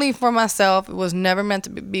only for myself. It was never meant to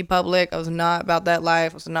be public. I was not about that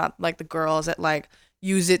life. I was not like the girls that like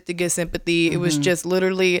use it to get sympathy. It was just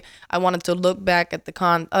literally I wanted to look back at the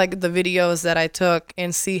videos that I took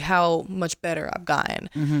and see how much better I've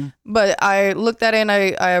gotten. But I looked at it and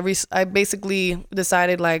I basically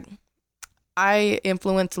decided like I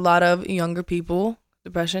influence a lot of younger people.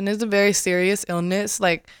 Depression is a very serious illness.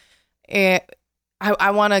 Like, I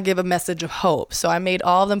want to give a message of hope. So I made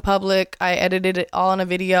all of them public. I edited it all in a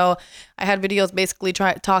video. I had videos basically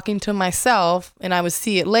talking to myself, and I would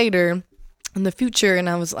see it later in the future. And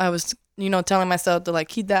I was, you know, telling myself to like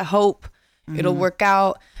keep that hope. It'll work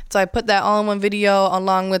out. So I put that all in one video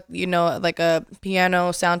along with, you know, like a piano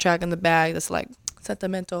soundtrack in the back that's like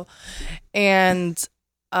sentimental, and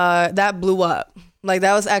that blew up. Like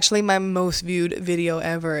that was actually my most viewed video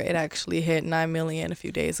ever. It actually hit 9 million a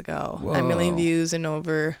few days ago. Whoa. 9 million views and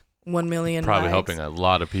over 1 million probably likes. Helping a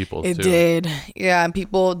lot of people it too. Did. Yeah, and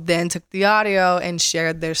people then took the audio and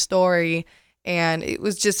shared their story, and it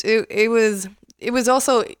was just it was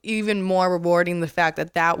also even more rewarding the fact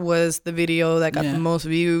that was the video that got the most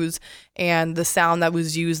views and the sound that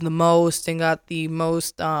was used the most and got the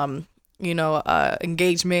most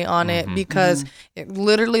engagement on it, because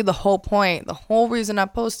literally the whole reason I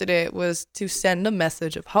posted it was to send a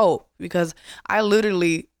message of hope, because I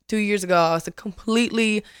literally 2 years ago, I was a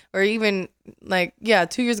completely, or even like,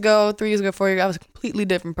 2 years ago, 3 years ago, 4 years ago, I was a completely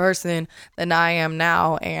different person than I am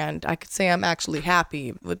now. And I could say I'm actually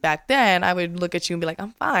happy. But back then, I would look at you and be like,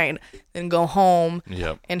 I'm fine. Then go home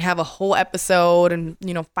and have a whole episode and,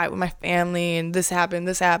 you know, fight with my family and this happened,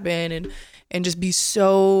 and just be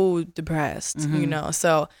so depressed, you know.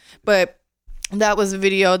 So, but that was the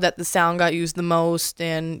video that the sound got used the most.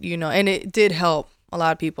 And, you know, and it did help a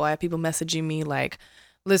lot of people. I had people messaging me like,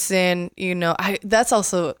 listen, you know, that's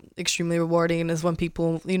also extremely rewarding is when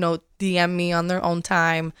people, you know, DM me on their own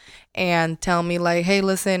time and tell me like, hey,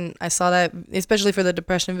 listen, I saw that, especially for the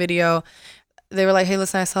depression video. They were like, hey,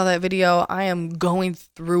 listen, I saw that video. I am going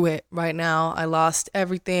through it right now. I lost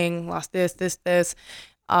everything, lost this.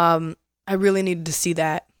 I really needed to see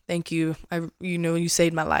that. Thank you. You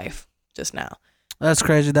saved my life just now. That's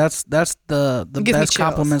crazy. That's the best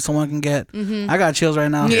compliment someone can get. I got chills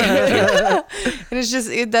right now. Yeah. And it's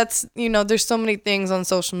just that's, you know, there's so many things on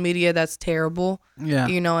social media that's terrible. Yeah.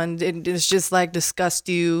 You know, and it's just like disgust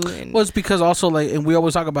you. And well, it's because also like, and we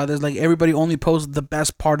always talk about this, like everybody only posts the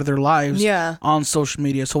best part of their lives on social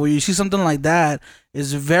media. So when you see something like that,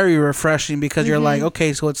 it's very refreshing because you're like,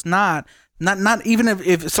 okay, so it's not even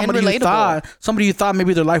if somebody you thought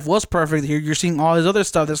maybe their life was perfect, here you're seeing all this other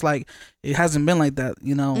stuff that's like it hasn't been like that,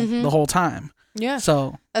 you know, the whole time. Yeah.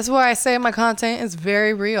 So that's why I say my content is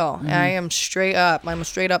very real. I am straight up. I'm a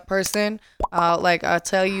straight up person. Like I'll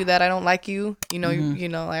tell you that I don't like you. You know, you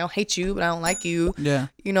know, I don't hate you, but I don't like you. Yeah.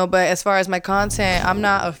 You know, but as far as my content, I'm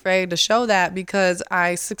not afraid to show that because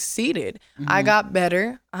I succeeded. I got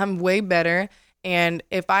better. I'm way better. And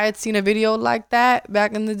if I had seen a video like that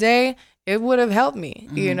back in the day, it would have helped me,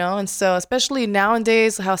 you know? And so, especially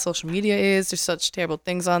nowadays, how social media is, there's such terrible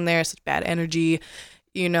things on there, such bad energy,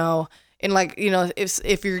 you know? And like, you know,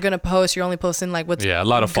 if you're going to post, you're only posting like what's a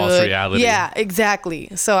lot of false reality. Yeah, exactly.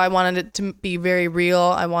 So I wanted it to be very real.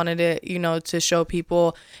 I wanted it, you know, to show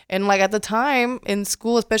people. And like at the time in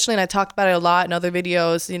school, especially, and I talked about it a lot in other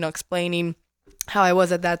videos, you know, explaining how I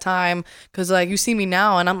was at that time. Cause like you see me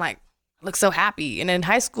now and I'm like, I look so happy. And in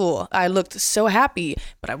high school, I looked so happy,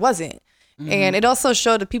 but I wasn't. And it also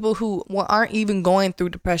showed the people who aren't even going through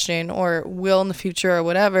depression or will in the future or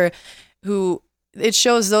whatever, who it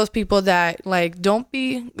shows those people that like don't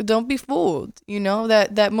be fooled, you know,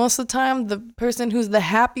 that most of the time the person who's the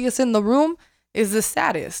happiest in the room is the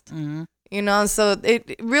saddest. You know, so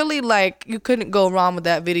it really like you couldn't go wrong with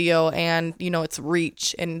that video and, you know, its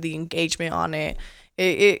reach and the engagement on it.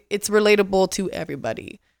 It's relatable to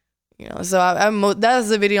everybody. You know, so that's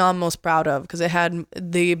the video I'm most proud of because it had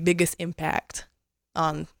the biggest impact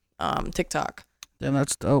on TikTok. Damn,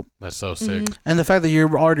 that's dope. That's so sick. And the fact that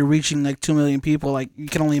you're already reaching like 2 million people, like you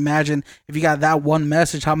can only imagine if you got that one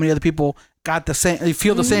message, how many other people got the same, they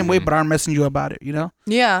feel the same way, but aren't messaging you about it, you know?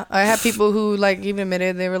 Yeah, I had people who like even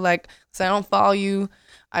admitted they were like, "So I don't follow you.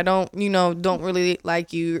 I don't really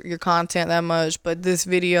like your content that much, but this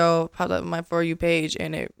video popped up on my For You page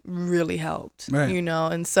and it really helped, you know?"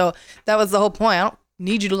 And so that was the whole point. I don't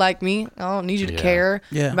need you to like me. I don't need you to care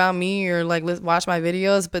about me or like watch my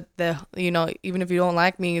videos, but even if you don't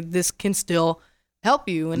like me, this can still help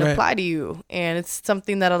you and apply to you. And it's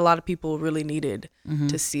something that a lot of people really needed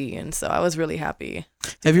to see. And so I was really happy.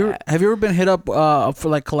 Have you ever been hit up for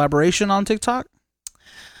like collaboration on TikTok?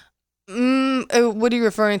 What are you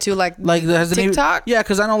referring to? Like TikTok? Yeah,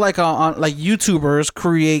 because I know like on like YouTubers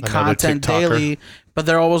create content daily, but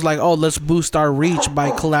they're always like, "Oh, let's boost our reach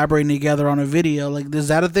by collaborating together on a video." Like, is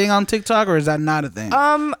that a thing on TikTok or is that not a thing?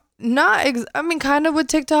 Kind of with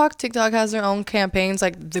TikTok. TikTok has their own campaigns,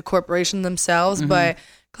 like the corporation themselves, but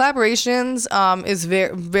collaborations is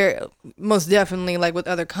very, very most definitely like with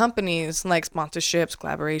other companies, like sponsorships,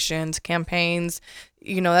 collaborations, campaigns.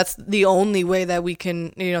 You know, that's the only way that we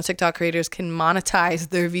can, you know, TikTok creators can monetize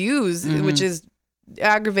their views, which is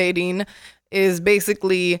aggravating, is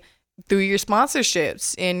basically through your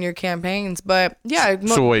sponsorships and your campaigns. But yeah.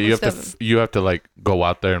 So wait, you have to like go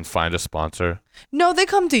out there and find a sponsor? No, they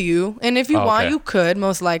come to you, and if you want, you could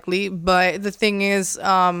most likely. But the thing is,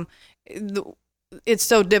 it's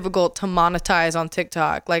so difficult to monetize on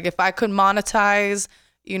TikTok. Like if I could monetize,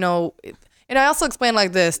 you know, and I also explain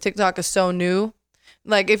like this: TikTok is so new.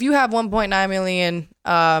 Like if you have 1.9 million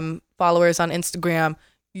followers on Instagram,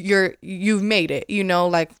 you've made it, you know,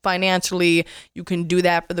 like financially you can do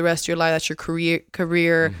that for the rest of your life. That's your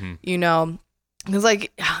career, you know, because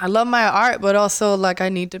like I love my art, but also like I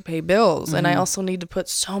need to pay bills and I also need to put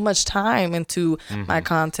so much time into my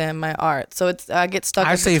content, my art. So I get stuck.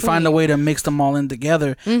 I say find a way to mix them all in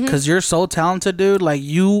together because you're so talented, dude. Like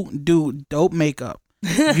you do dope makeup.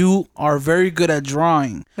 You are very good at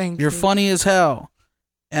drawing. Thank You're you. funny as hell.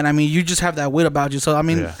 And I mean, you just have that wit about you. So I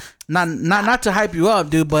mean, not to hype you up,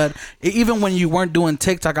 dude. But even when you weren't doing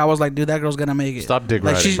TikTok, I was like, dude, that girl's gonna make it. Stop dick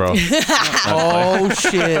riding, bro. Oh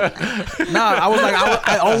shit! Nah, I was like,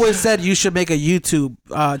 I always said you should make a YouTube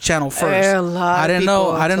channel first. I didn't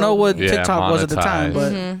know what TikTok was at the time,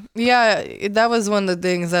 but yeah, that was one of the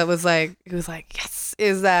things that was like, it was like, yes.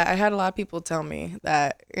 Is that I had a lot of people tell me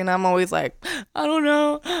that, and I'm always like, I don't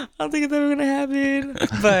know, I don't think it's ever gonna happen.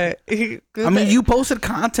 But I mean, you posted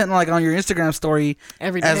content like on your Instagram story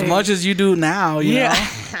every day, as much as you do now. You know?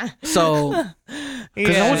 So,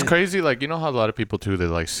 because you know what's crazy? Like, you know how a lot of people too, they're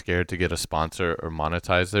like scared to get a sponsor or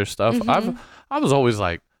monetize their stuff. I was always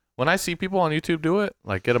like, when I see people on YouTube do it,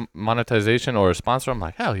 like get a monetization or a sponsor, I'm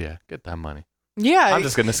like, hell yeah, get that money. Yeah, I'm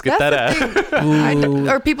just gonna skip that ad.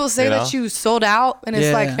 Or people say that you sold out, and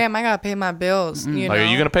it's like, fam, I gotta pay my bills. You know? Like, are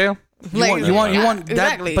you gonna pay them? You want that,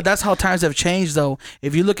 exactly. But that's how times have changed, though.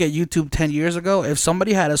 If you look at YouTube 10 years ago, if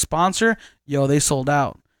somebody had a sponsor, they sold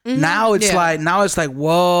out. Now it's like,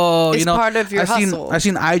 whoa, it's part of your hustle. I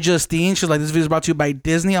seen iJustine. She's like, this video is brought to you by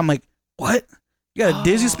Disney. I'm like, what? You got a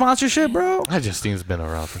Disney sponsorship, bro? iJustine's been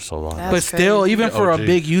around for so long. But still, even for a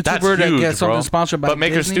big YouTuber that gets something sponsored by But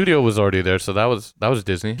Maker Disney? Studio was already there, so that was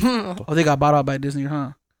Disney. Oh, they got bought out by Disney,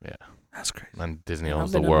 huh? Yeah. That's crazy. And Disney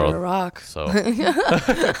owns the world. So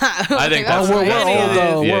I think that's we're old,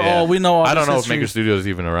 though. We're old. We know all I don't know if history. Maker Studio is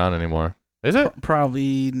even around anymore. Is it?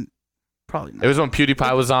 Probably not. It was when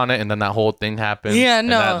PewDiePie was on it, and then that whole thing happened. Yeah,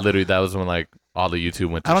 no. And that was when like all the YouTube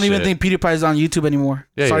went to I don't shit. even think PewDiePie's on YouTube anymore.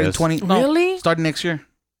 Yeah, starting Really? Starting next year.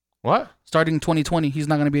 What? Starting 2020, he's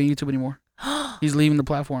not going to be on YouTube anymore. He's leaving the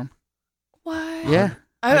platform. What? Yeah.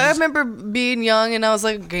 I remember being young and I was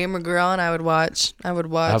like a gamer girl and I would watch.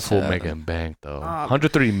 That fool making bank though.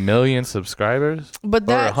 103 million subscribers. But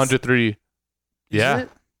that's 103. Yeah.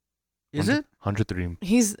 Is it? 103.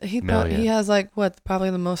 He has like what?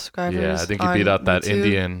 Probably the most subscribers. Yeah, I think he beat out that YouTube.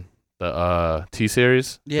 Indian. The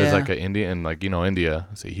T-Series. Yeah. There's like an Indian, like, India.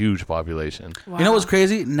 It's a huge population. Wow. You know what's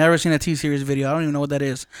crazy? Never seen a T-Series video. I don't even know what that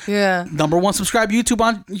is. Yeah. #1 subscribed YouTube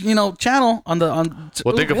on channel on the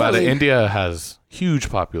Well, think about it. India has huge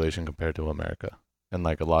population compared to America and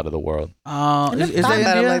like a lot of the world. Is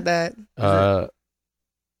that India? like that?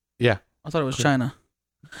 Yeah. I thought it was China.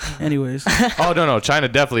 Anyways. Oh no, China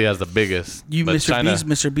definitely has the biggest.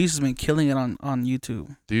 Mr. Beast has been killing it on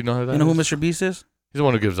YouTube. Do you know who that is? You know who Mr. Beast is? He's the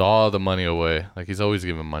one who gives all the money away. Like, he's always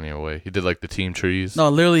giving money away. He did like the team trees. No,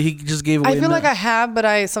 literally, he just gave away. I feel like I have, but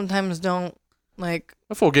I sometimes don't like.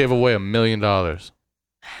 That fool gave away $1 million. I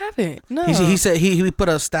haven't. No. He said he put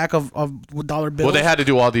a stack of dollar bills. Well, they had to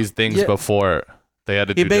do all these things before. They had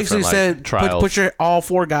to do basically different, trials. put all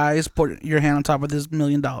 4 guys, put your hand on top of this $1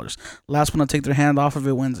 million. Last one to take their hand off of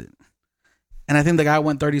it wins it. And I think the guy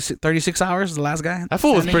went 36 hours, the last guy. That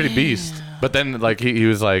fool was pretty beast. But then, like, he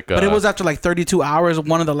was like... but it was after, like, 32 hours,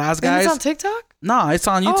 one of the last guys. It's on TikTok? No, it's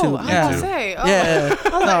on YouTube. Oh, I was gonna say. Oh. Yeah.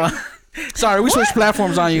 No. Sorry, we switched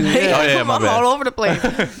platforms on you. Yeah, my I'm bad. all over the place.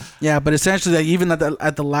 Yeah, but essentially, like, even at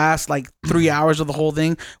the last like 3 hours of the whole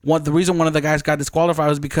thing, the reason one of the guys got disqualified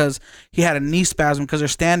was because he had a knee spasm because they're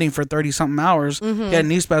standing for 30 something hours. He had a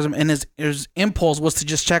knee spasm, and his impulse was to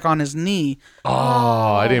just check on his knee.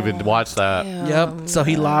 Oh, I didn't even watch that. Yep. So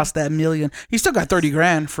he lost that $1 million. He still got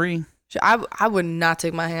 $30,000 free. I would not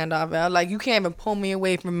take my hand off it. I'm like, you can't even pull me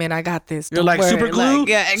away from it. I got this. You're like super glue. Like,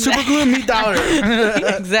 yeah, exactly. Super glue me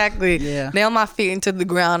dollar. Exactly. Yeah. Nail my feet into the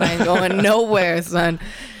ground. I ain't going nowhere, son.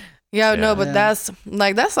 Yeah, no, but that's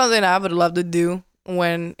something I would love to do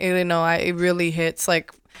when it really hits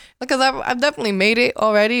because I've definitely made it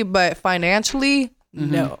already, but financially,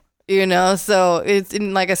 no. So it's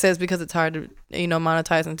like I said, it's because it's hard to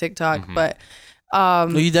monetize on TikTok, but.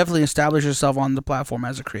 You definitely establish yourself on the platform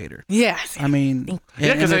as a creator. Yes. I mean,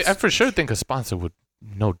 yeah, because I for sure think a sponsor would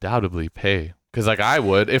no doubtably pay. Because like I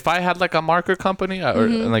would, if I had like a marker company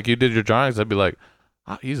and like you did your drawings, I'd be like,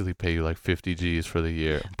 I'll easily pay you like 50 G's for the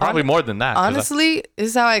year. Probably more than that. Honestly, this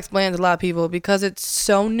is how I explain to a lot of people because it's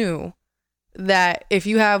so new that if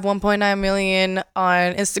you have 1.9 million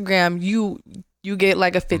on Instagram, you get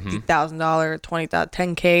like a $50,000, $20,000,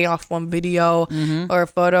 $10K off one video or a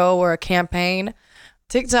photo or a campaign.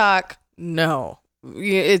 TikTok, no.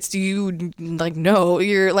 It's you like, no.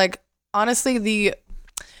 You're like, honestly, the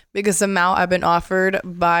biggest amount I've been offered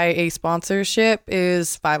by a sponsorship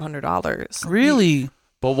is $500. Really?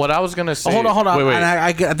 But what I was going to say. Hold on. Wait. And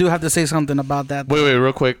I do have to say something about that. Wait,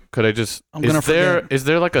 real quick. Could I just. Forget. Is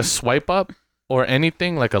there like a swipe up? Or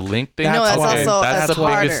anything like a link thing. No, that's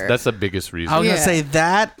harder. That's the biggest reason. I was gonna say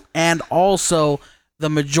that, and also the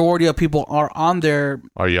majority of people are on there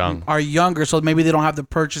are young, are younger, so maybe they don't have the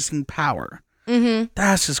purchasing power.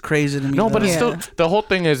 That's just crazy to me. No, but though. it's still, the whole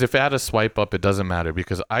thing is, if I had a swipe up, it doesn't matter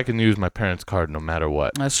because I can use my parents' card no matter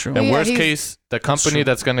what. That's true. And Yeah, worst case, the company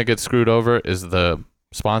that's going to get screwed over is the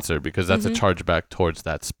sponsor because that's a chargeback towards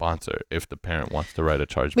that sponsor if the parent wants to write a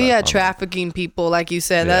chargeback. But yeah, trafficking people, like you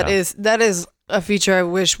said, that is a feature I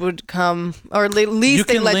wish would come, or at least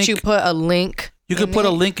they let you put a link. You could put a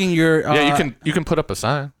link in your. You can put up a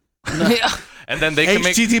sign. Yeah. And then they can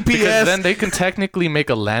make, HTTPS. because then they can technically make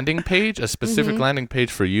a landing page, a specific landing page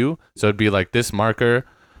for you. So it'd be like this marker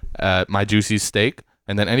at My Juicy Steak,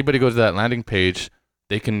 and then anybody goes to that landing page,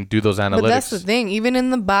 they can do those analytics. But that's the thing. Even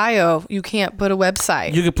in the bio, you can't put a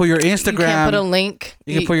website. You could put your Instagram. You can't put a link.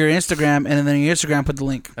 You can put your Instagram, and then your Instagram put the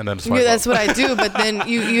link. And then that's what I do. But then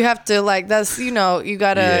you have to like that's you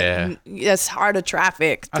gotta that's hard to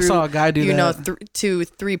traffic. Through, I saw a guy do that. To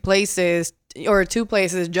 3 places. Or 2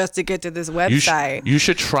 places just to get to this website. You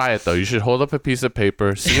should try it though. You should hold up a piece of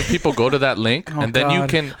paper, see if people go to that link, and then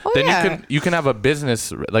you can have a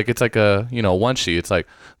business, like it's like a one sheet. It's like,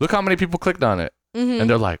 look how many people clicked on it, and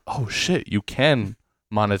they're like, oh shit, you can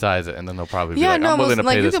monetize it, and then they'll probably be like, I'm willing to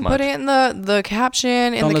pay this much. You can put it in the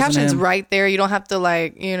caption, and the caption's right there. You don't have to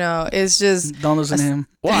it's just don't listen to him.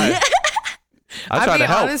 Why? I mean,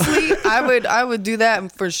 honestly, I would do that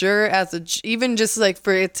for sure even just like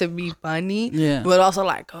for it to be funny. Yeah. But also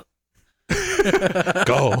like, go.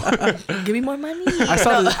 Give me more money. I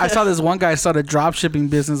saw this one guy started drop shipping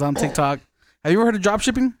business on TikTok. Have you ever heard of drop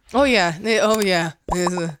shipping? Oh yeah. Yeah.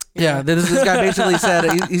 This guy basically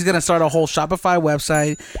said he's gonna start a whole Shopify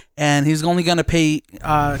website, and he's only gonna pay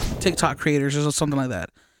TikTok creators or something like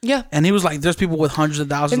that. Yeah. And he was like, there's people with hundreds of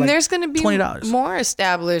thousands. And like there's going to be $20. more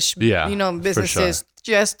established, businesses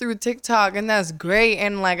just through TikTok. And that's great.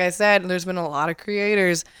 And like I said, there's been a lot of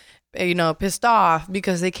creators, pissed off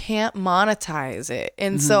because they can't monetize it.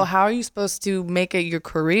 And so how are you supposed to make it your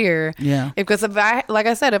career? Yeah. Because if I had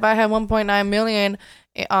 1.9 million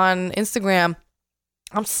on Instagram,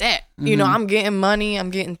 I'm set. I'm getting money. I'm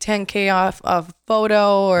getting 10K off of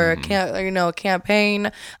photo or a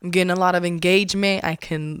campaign. I'm getting a lot of engagement. I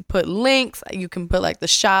can put links. You can put like the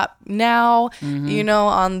shop now,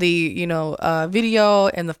 on the video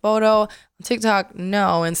and the photo. TikTok,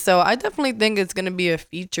 no. And so I definitely think it's going to be a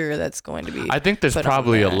feature that's going to be. I think there's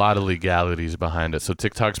probably a lot of legalities behind it. So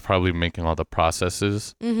TikTok's probably making all the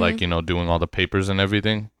processes, like, doing all the papers and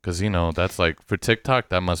everything. Because, that's like, for TikTok,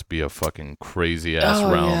 that must be a fucking crazy ass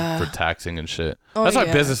realm for taxing and shit. That's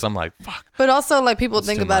why business, I'm like, fuck. But also, like, people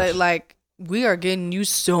think about it like, we are getting you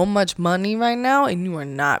so much money right now and you are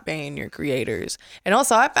not paying your creators. And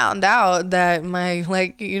also, I found out that my,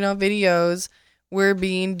 videos were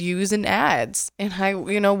being used in ads, and I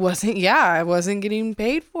wasn't getting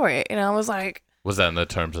paid for it, and I was like, was that in the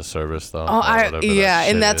terms of service though?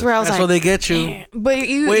 And that's where I was like, so they get you. But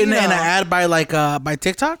in an ad by by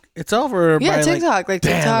TikTok itself, or by TikTok,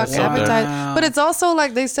 TikTok advertise. Wow. But it's also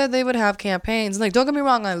like they said they would have campaigns. Like, don't get me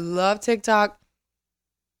wrong, I love TikTok.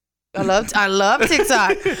 I love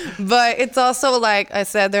TikTok, but it's also like I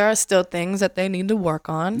said, there are still things that they need to work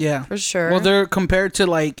on. Yeah, for sure. Well, they're compared to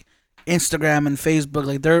like Instagram and Facebook,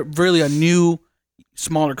 like they're really a new,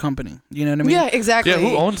 smaller company. You know what I mean? Yeah, exactly. Yeah,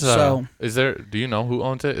 who owns it? So, do you know who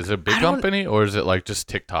owns it? Is it a big company or is it like just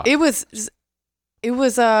TikTok? It was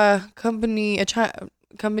a company,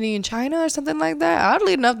 company in China or something like that.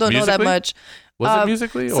 Oddly enough, don't know that much. Was it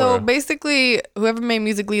Musical.ly? So basically, whoever made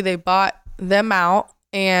Musical.ly, they bought them out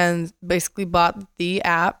and basically bought the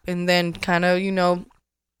app and then kind of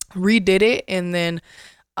redid it, and then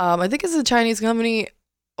I think it's a Chinese company.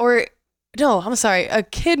 Or no, I'm sorry, a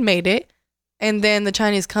kid made it, and then the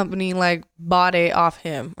Chinese company like bought it off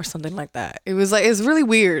him or something like that. It was really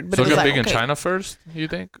weird. But so it was got big in China first, you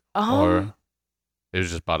think, or it was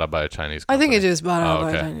just bought up by a Chinese company? I think it just bought out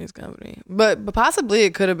by a Chinese company, but possibly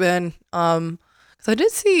it could have been. Because I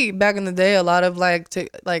did see back in the day a lot of like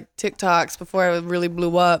TikToks before it really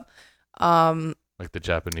blew up. Like the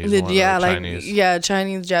Japanese one, Chinese.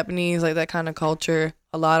 Chinese, Japanese, like that kind of culture,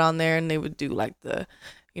 a lot on there, and they would do like the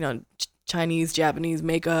Chinese, Japanese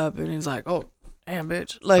makeup, and it's like, oh, damn,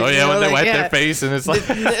 bitch. Like, when they wipe their face, and it's like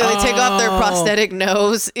they take off their prosthetic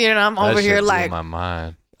nose. I'm over here like, my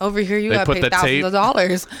mind. Over here, you got to pay thousands of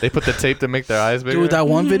dollars. They put the tape to make their eyes bigger. Dude, that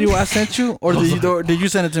one video I sent you, or did you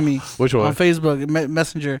send it to me? Which one? On Facebook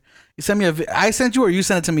Messenger. You sent me I sent you, or you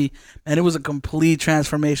sent it to me, and it was a complete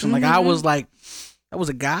transformation. Like I was like, that was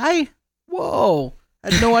a guy. Whoa.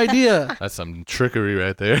 I had no idea. That's some trickery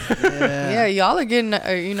right there. Yeah, y'all are getting,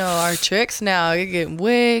 our tricks now. You're getting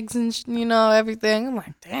wigs and, everything. I'm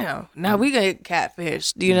like, damn, now we get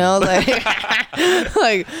catfished,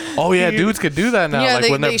 like. Oh, yeah, dudes could do that now. Yeah, like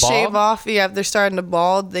when they they're shave bald. off. Yeah, if they're starting to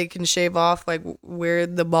bald, they can shave off, like, where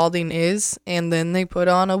the balding is. And then they put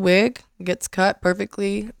on a wig. It gets cut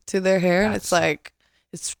perfectly to their hair. And it's like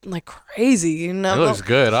crazy, It looks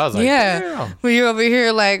good. I was like, yeah. Well, you're over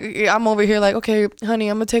here like, I'm over here like, okay, honey,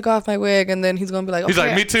 I'm gonna take off my wig, and then he's gonna be like, okay. He's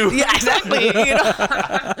like, me too. Yeah, exactly.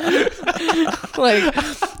 Like,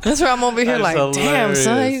 that's where I'm over here That's like, damn,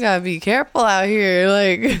 son, hilarious. you gotta be careful out here.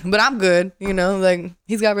 Like, but I'm good, like,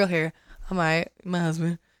 he's got real hair. I'm alright. My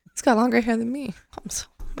husband, he's got longer hair than me. I'm so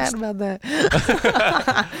mad about that.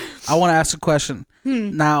 I want to ask a question.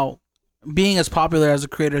 Now, being as popular as a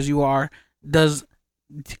creator as you are,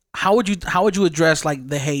 how would you address like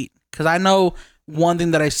the hate? Because I know one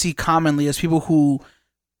thing that I see commonly is people who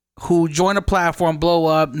join a platform, blow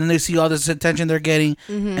up, and then they see all this attention they're getting,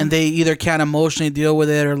 and they either can't emotionally deal with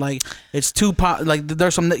it, or like it's too like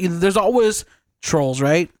there's always trolls,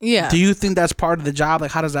 right? Yeah. Do you think that's part of the job?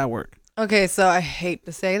 Like, how does that work? Okay, so I hate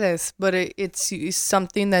to say this, but it's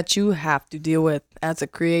something that you have to deal with as a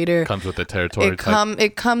creator. Comes with the territory.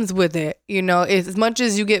 It comes with it. As much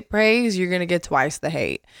as you get praise, you're gonna get twice the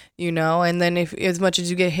hate. And then if as much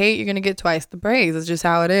as you get hate, you're gonna get twice the praise. It's just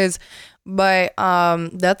how it is. But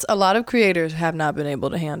that's a lot of creators have not been able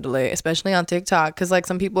to handle it, especially on TikTok, because like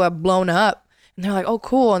some people have blown up. And they're like, oh,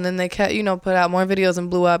 cool. And then they kept, put out more videos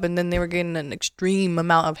and blew up. And then they were getting an extreme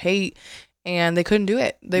amount of hate. And they couldn't do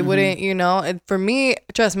it. They wouldn't, And for me,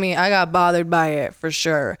 trust me, I got bothered by it for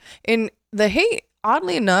sure. And the hate,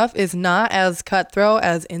 oddly enough, is not as cutthroat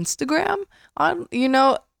as Instagram,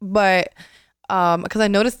 but because I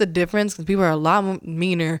noticed the difference, because people are a lot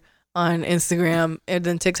meaner on Instagram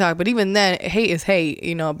than TikTok. But even then, hate is hate.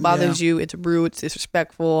 It bothers you. It's rude. It's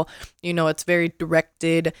disrespectful. It's very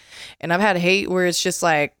directed. And I've had hate where it's just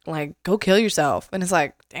like go kill yourself. And it's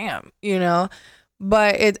like, damn,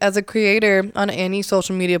 But as a creator on any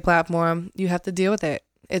social media platform, you have to deal with it.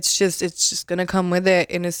 It's just gonna come with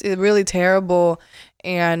it, and it's really terrible.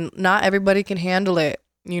 And not everybody can handle it.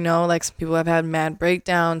 Like some people have had mad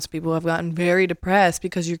breakdowns. People have gotten very depressed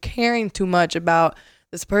because you're caring too much about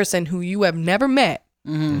this person who you have never met.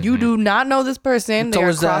 You do not know this person. They're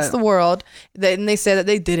across the world. And they said that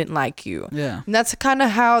they didn't like you. Yeah. And that's kind of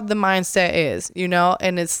how the mindset is,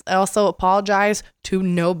 And it's also apologize to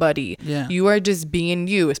nobody. Yeah. You are just being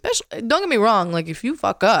you. Especially, don't get me wrong, like if you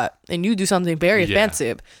fuck up and you do something very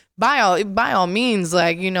offensive, by all means,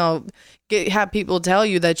 like, have people tell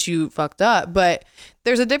you that you fucked up. But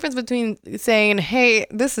there's a difference between saying, hey,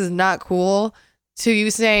 this is not cool, to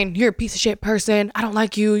you saying, you're a piece of shit person. I don't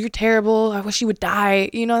like you. You're terrible. I wish you would die.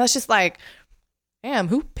 That's just like, damn,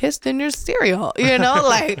 who pissed in your cereal?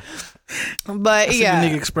 Like, but That's a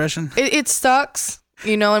unique expression. It sucks,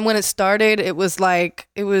 and when it started, it was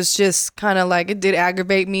just kind of like, it did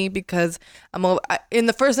aggravate me because and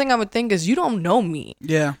the first thing I would think is, you don't know me.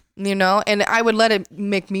 Yeah. And I would let it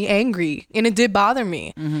make me angry, and it did bother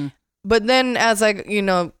me. But then as I,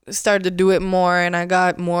 started to do it more and I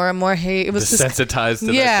got more and more hate, it was desensitized to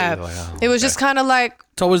that. Like, oh, it was just kind of like.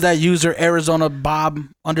 So was that user Arizona Bob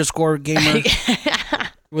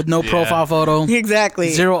 _gamer with no profile photo? Exactly.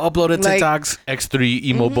 0 uploaded TikToks. X3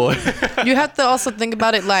 emo boy. You have to also think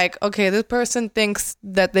about it like, okay, this person thinks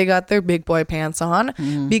that they got their big boy pants on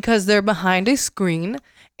because they're behind a screen.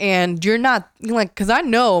 And you're not, like, because I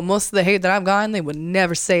know most of the hate that I've gotten, they would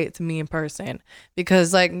never say it to me in person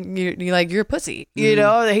because, like, you're a pussy, they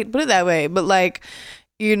hate to put it that way. But, like,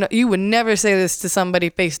 you would never say this to somebody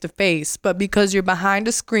face to face. But because you're behind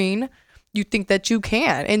a screen, you think that you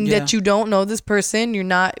can, and that you don't know this person, you're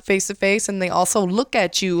not face to face, and they also look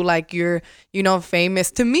at you like you're,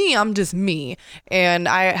 famous. To me, I'm just me, and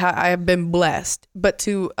I have been blessed. But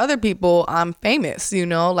to other people, I'm famous, like,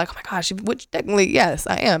 oh my gosh, which technically, yes,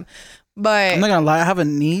 I am. But I'm not gonna lie, I have a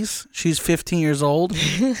niece. She's 15 years old,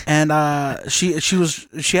 and she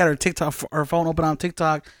had her phone open on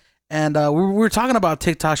TikTok. And we were talking about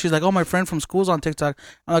TikTok. She's like, oh, my friend from school's on TikTok.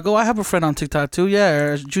 I'm like, oh, I have a friend on TikTok too.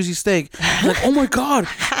 Yeah, Juicy Steak. She's like, oh my God,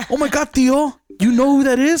 Theo, you know who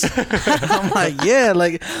that is? I'm like, yeah.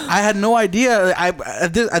 Like, I had no idea.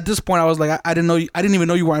 At this point, I was like, I didn't know. I didn't even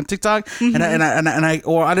know you were on TikTok. And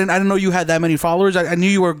I didn't know you had that many followers. I knew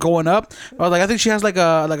you were going up. I was like, I think she has like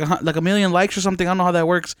a million likes or something. I don't know how that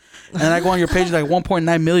works. And I go on your page, like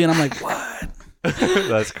 1.9 million. I'm like, what?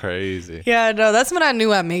 That's crazy. Yeah, no, that's when I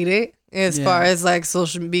knew I made it. as far as like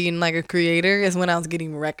social being like a creator is when I was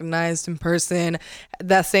getting recognized in person.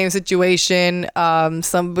 That same situation,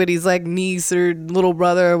 somebody's like niece or little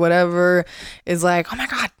brother or whatever is like, oh my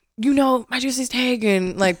God, you know my Juicy's Take,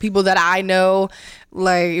 and like people that I know,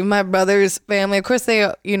 like my brother's family, of course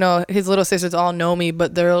they, you know, his little sisters all know me,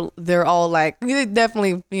 but they're all like, they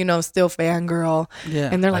definitely, you know, still fangirl,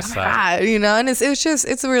 and they're like, oh my God, you know, and it's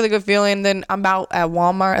a really good feeling. Then I'm out at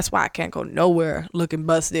Walmart, that's why I can't go nowhere looking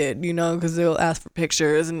busted, you know, because they'll ask for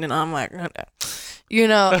pictures, and then I'm like, you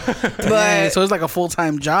know, but so it's like a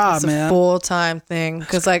full-time job, it's man. a full-time thing,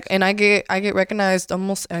 because like, and I get recognized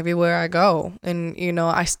almost everywhere I go, and you know,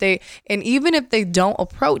 I stay, and even if they don't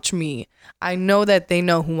approach me, I know that they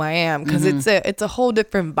know who I am, because it's a whole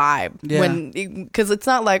different vibe because it's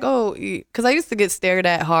not like, oh, because I used to get stared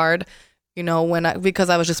at hard, you know, because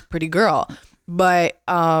I was just a pretty girl, but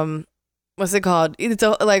what's it called? It's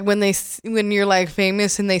like when you're like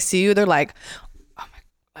famous and they see you, they're like,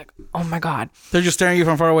 oh my God, they're just staring at you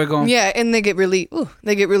from far away going, yeah, and they get really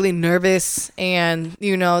nervous, and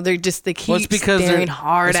you know, they keep staring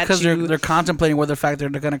hard at you. Because they're contemplating whether the fact they're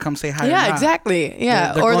going to come say hi. Yeah, exactly.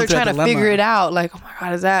 Yeah, or they're trying to figure it out, like, oh my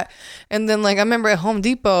God, is that? And then like I remember at Home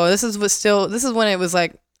Depot, this is when it was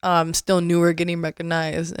like still newer, getting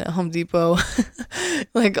recognized at Home Depot.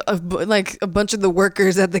 like a bunch of the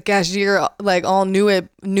workers at the cashier like all knew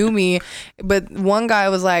me, but one guy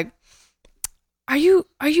was like, Are you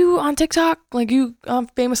on TikTok? Like you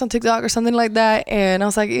famous on TikTok or something like that? And I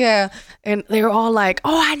was like, yeah. And they were all like,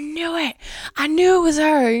 oh, I knew it. I knew it was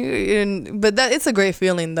her. But it's a great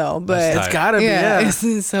feeling though. But it's gotta be. Yeah.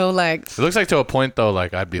 So like, it looks like to a point though.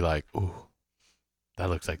 Like I'd be like, ooh, that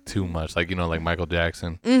looks like too much. Like, you know, like Michael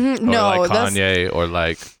Jackson. Mm-hmm. Or like Kanye or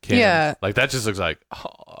like Kim. Yeah. Like that just looks like.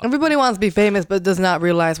 Oh. Everybody wants to be famous, but does not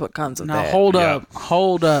realize what comes with that. Now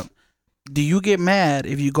hold up. Do you get mad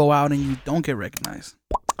if you go out and you don't get recognized?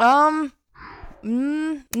 No,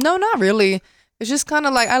 not really. It's just kind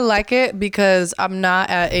of like, I like it because I'm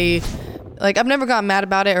not at I've never gotten mad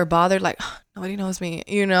about it or bothered. Like, oh, nobody knows me.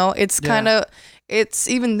 You know, it's kind of, it's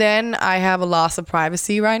even then I have a loss of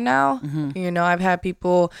privacy right now. Mm-hmm. You know, I've had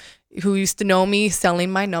people who used to know me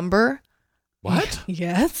selling my number. What?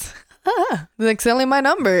 Yes. Like selling my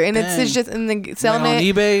number, and it's just, and then selling like on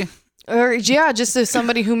it. eBay. Or just as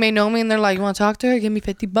somebody who may know me and they're like, you want to talk to her? Give me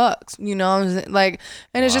 $50, you know, like,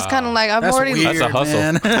 and it's just kind of like, That's a hustle.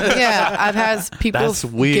 Man. Yeah, I've had people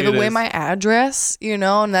give away my address, you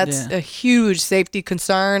know, and that's a huge safety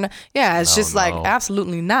concern. Yeah, it's just like,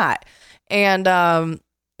 absolutely not. And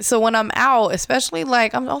so when I'm out, especially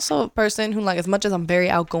like, I'm also a person who, like, as much as I'm very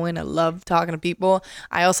outgoing, I love talking to people,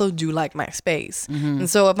 I also do like my space. Mm-hmm. And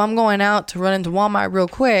so if I'm going out to run into Walmart real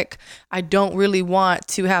quick, I don't really want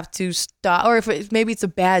to have to stop, or if maybe it's a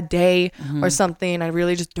bad day or something, I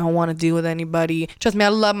really just don't want to deal with anybody. Trust me, I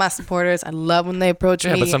love my supporters. I love when they approach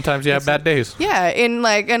me. Yeah, but sometimes you have bad days. Yeah,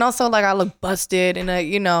 and also like I look busted, and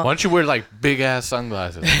you know. Why don't you wear like big ass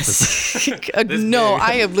sunglasses? No,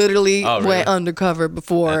 I have literally went undercover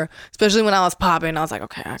before, especially when I was popping. I was like,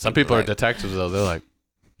 okay. Some people are detectives though. They're like.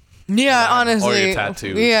 Yeah, honestly. Or your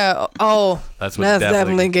tattoos. Yeah. Oh, that's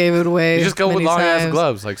definitely gave it away. You just go with long ass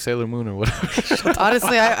gloves like Sailor Moon or whatever.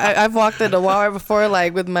 Honestly, I've walked into Walmart before,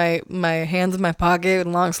 like with my hands in my pocket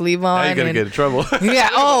with long sleeve on. Now you're gonna get in trouble.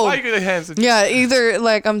 Yeah. Oh. Why you get hands? Yeah. Either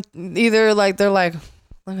like they're like,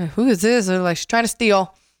 who is this? Or like, she's trying to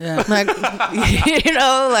steal. Yeah. Like, you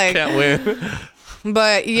know, like. Can't win.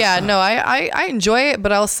 But yeah, no, I enjoy it,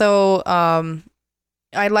 but also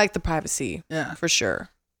I like the privacy. Yeah. For sure.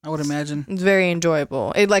 I would imagine. It's very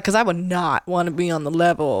enjoyable. Because I would not want to be on the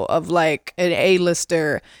level of like an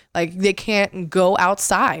A-lister. Like they can't go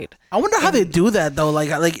outside. I wonder how they do that though.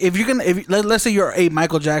 Like if you're gonna, let's say you're a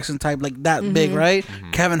Michael Jackson type, like that big, right?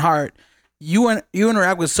 Mm-hmm. Kevin Hart. You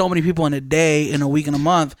interact with so many people in a day, in a week, in a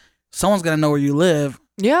month. Someone's gonna know where you live.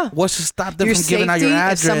 Yeah. What's to stop them from giving out your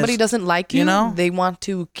address? If somebody doesn't like you know, they want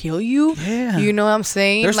to kill you. Yeah. You know what I'm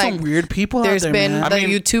saying? There's some weird people out there, There's been the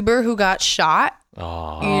YouTuber who got shot.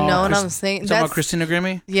 Oh, you know what I'm saying? Talking about Christina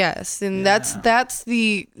Grimmie? Yes, and that's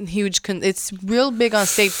the huge. It's real big on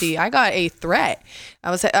safety. I got a threat.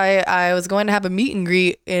 I was going to have a meet and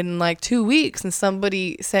greet in like 2 weeks, and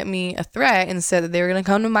somebody sent me a threat and said that they were going to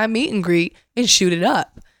come to my meet and greet and shoot it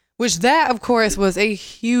up. Which that, of course, was a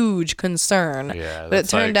huge concern. Yeah, but it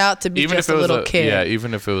turned out to be just a little kid. Yeah,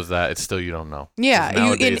 even if it was that, it's still, you don't know. Yeah.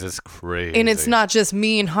 Nowadays, it's crazy. And it's not just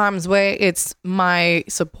me in harm's way. It's my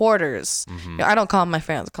supporters. Mm-hmm. I don't call them my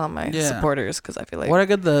fans. I call them my supporters because I feel like... What I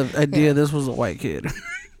get the idea this was a white kid.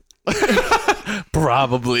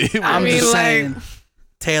 Probably. I'm just saying.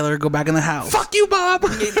 Taylor, go back in the house. Fuck you, Bob.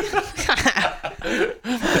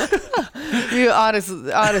 You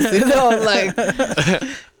honestly though, like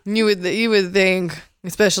you would think,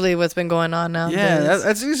 especially what's been going on now. Yeah,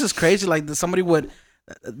 that's just crazy. Like somebody would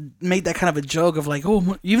make that kind of a joke of like,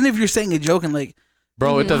 oh, even if you're saying a joke and like,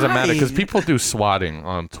 bro, it doesn't matter because people do swatting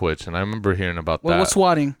on Twitch, and I remember hearing about that. What's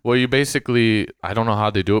swatting? Well, you basically, I don't know how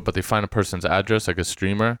they do it, but they find a person's address, like a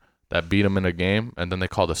streamer that beat them in a game, and then they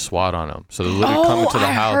call the SWAT on them. So they literally come into the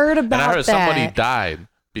house. And I heard somebody died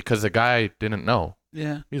because the guy didn't know.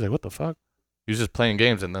 Yeah. He's like, what the fuck? He was just playing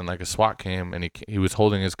games, and then like a SWAT came, and he was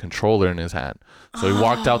holding his controller in his hand. So he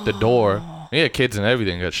walked out the door. He had kids and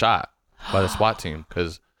everything, got shot by the SWAT team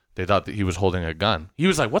because they thought that he was holding a gun. He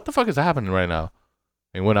was like, what the fuck is happening right now?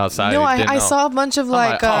 And went outside. No, I saw a bunch of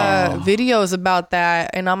videos about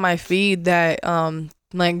that, and on my feed that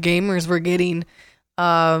like gamers were getting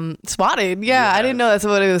swatted. Yeah, I didn't know that's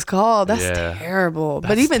what it was called. That's terrible.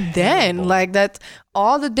 But even then, like that's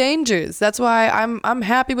all the dangers. That's why I'm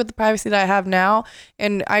happy with the privacy that I have now,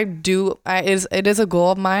 and it is a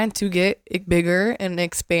goal of mine to get it bigger and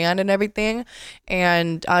expand and everything.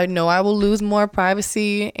 And I know I will lose more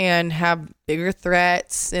privacy and have bigger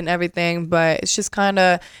threats and everything, but it's just kind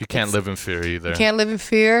of you can't live in fear either. You can't live in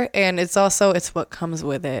fear, and it's what comes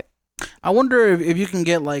with it. I wonder if you can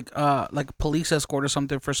get like a police escort or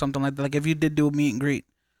something for something like that. Like if you did do a meet and greet,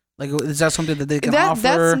 like is that something that they can offer?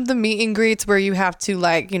 That's the meet and greets where you have to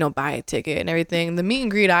buy a ticket and everything. The meet and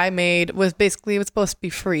greet I made was basically, it was supposed to be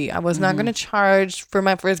free. I was not going to charge for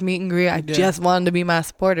my first meet and greet. I just wanted to be my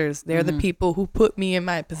supporters. They're the people who put me in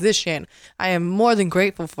my position. I am more than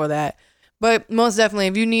grateful for that. But most definitely,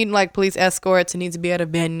 if you need like police escorts, it needs to be at a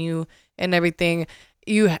venue and everything.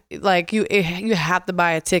 You have to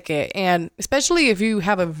buy a ticket, and especially if you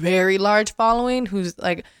have a very large following who's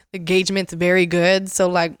like the engagement's very good. So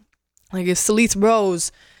like if Celeste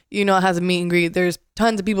Rose, has a meet and greet, there's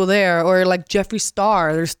tons of people there, or like Jeffree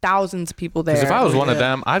Star, there's thousands of people there. If I was one of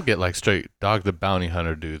them, I'd get like straight Dog the Bounty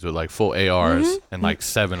Hunter dudes with like full ARs and like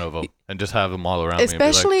 7 of them, and just have them all around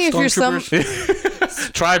especially me. Especially if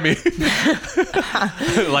you're try me.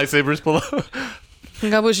 Lightsabers pull up.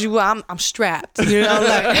 I wish I'm strapped,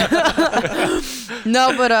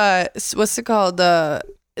 No, but what's it called?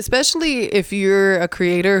 Especially if you're a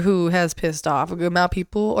creator who has pissed off a good amount of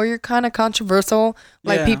people, or you're kind of controversial.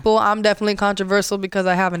 People, I'm definitely controversial because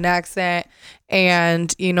I have an accent,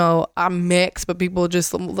 and I'm mixed. But people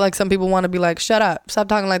just like, some people want to be like, shut up, stop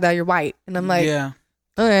talking like that, you're white, and I'm like, yeah.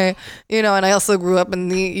 Okay, and I also grew up in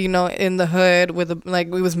the, in the hood with it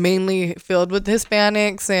was mainly filled with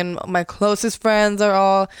Hispanics, and my closest friends are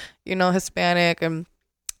all, Hispanic, and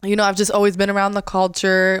I've just always been around the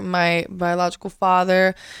culture. My biological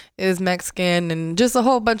father is Mexican, and just a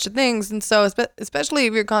whole bunch of things. And so, especially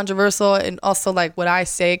if you're controversial, and also like what I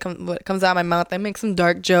say, what comes out of my mouth, I make some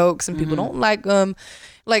dark jokes, and people don't like them.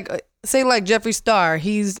 Like say like Jeffree Star,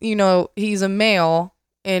 he's he's a male.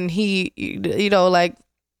 And he,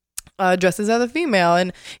 dresses as a female,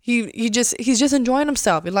 and he's just enjoying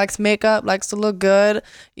himself. He likes makeup, likes to look good,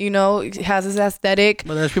 he has his aesthetic.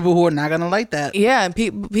 But there's people who are not gonna like that. Yeah, and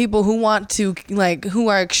people who want to who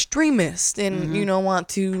are extremists and want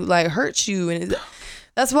to hurt you, and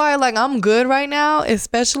that's why I'm good right now,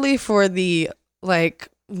 especially for the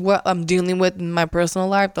what I'm dealing with in my personal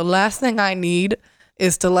life. The last thing I need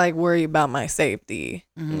is to worry about my safety,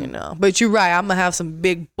 But you're right. I'm gonna have some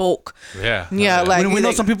big bulk. Yeah. Yeah. We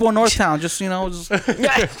know some people in Northtown. Just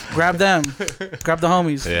grab them, grab the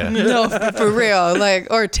homies. Yeah. No, for real.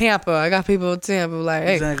 Or Tampa. I got people in Tampa.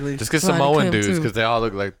 Hey, exactly. Just get some Owen dudes because they all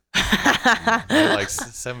look like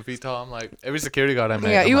 7 feet tall. I'm like, every security guard I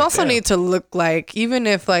met. Yeah. You also need to look even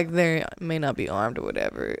if they may not be armed or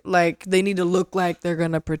whatever. They need to look like they're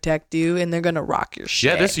gonna protect you and they're gonna rock your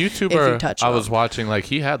shit. Yeah. This YouTuber I was watching,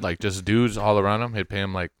 he had just dudes all around him. He'd pay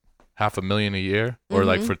him $500,000 a year, or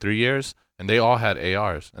for 3 years, and they all had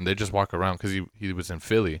ARs, and they just walk around because he was in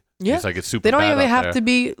Philly. Yeah, it's it's super. They don't bad even have there. to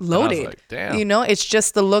be loaded. Damn. It's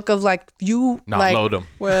just the look of you not load them.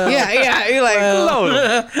 Well, yeah, you're load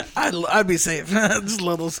them. I'd be safe. Just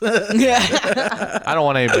littles. Yeah. I don't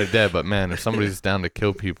want anybody dead, but man, if somebody's down to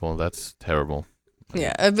kill people, that's terrible.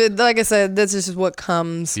 Yeah, but like I said, that's just what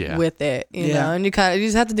comes with it, you know, and you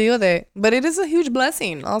just have to deal with it. But it is a huge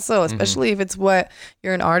blessing, also, especially if it's what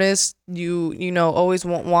you're an artist. You always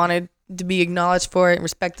wanted to be acknowledged for it and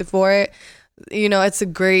respected for it. It's a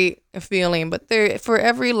great feeling. But for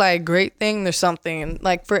every great thing, there's something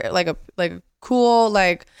for a cool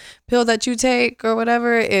pill that you take or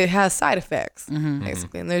whatever. It has side effects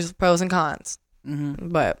basically, and there's pros and cons.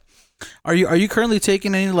 But. Are you currently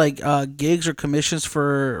taking any gigs or commissions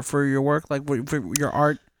for your work, for your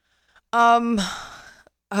art?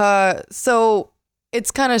 So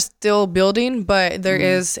it's kind of still building, but there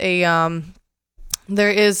is a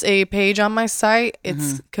page on my site.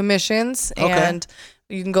 It's commissions, and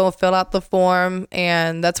you can go fill out the form,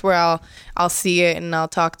 and that's where I'll see it and I'll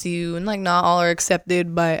talk to you. And like, not all are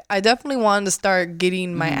accepted, but I definitely wanted to start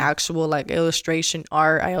getting my actual like illustration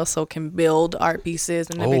art. I also can build art pieces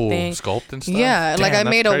and everything. Sculpt and stuff. Yeah, Damn, like I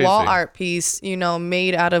made crazy. a wall art piece,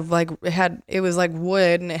 made out of like it was like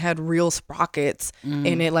wood, and it had real sprockets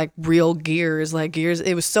in it, like real gears.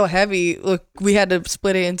 It was so heavy. Look, we had to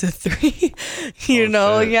split it into 3. Shit.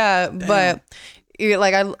 Yeah, Damn. but.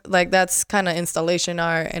 That's kind of installation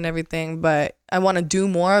art and everything, but I want to do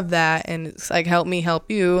more of that, and it's like, help me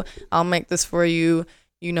help you. I'll make this for you.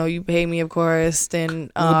 You pay me, of course.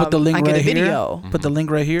 Then We'll put the link I get right a video. here. Put the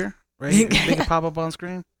link right here. Make it pop up on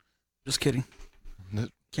screen. Just kidding.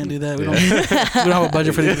 Can't do that. We don't have a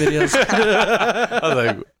budget for these videos. I was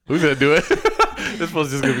like, who's gonna do it? This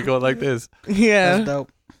one's just gonna be going like this. Yeah, That's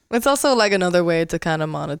dope. it's also like another way to kind of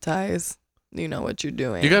monetize. What you're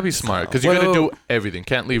doing. You gotta be smart because you gotta do everything.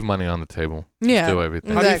 Can't leave money on the table. Yeah. Just do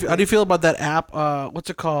everything. Exactly. How do you feel about that app? What's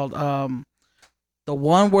it called? The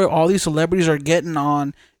one where all these celebrities are getting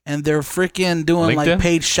on and they're freaking doing like LinkedIn?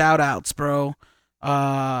 paid shout outs, bro.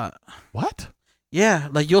 What? Yeah,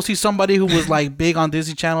 like you'll see somebody who was like big on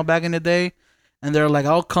Disney Channel back in the day, and they're like,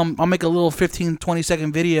 I'll make a little 15-20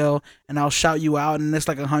 second video and I'll shout you out, and it's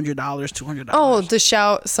like $100, $200. Oh, to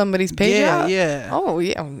shout somebody's page out? Yeah. Oh,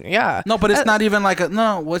 yeah. No, but it's not even like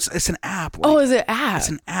it's an app. Like, Oh, is it app? It's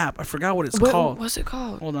an app. I forgot what it's called. What's it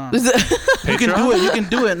called? Hold on. Is it- You can do it. You can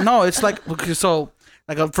do it. No, it's like, okay, so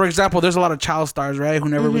like for example, there's a lot of child stars, right, who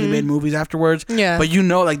never really made movies afterwards. Yeah. But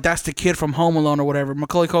like that's the kid from Home Alone or whatever,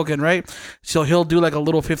 Macaulay Culkin, right? So he'll do like a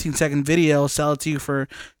little 15-second video, sell it to you for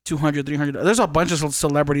 $200, $300. There's a bunch of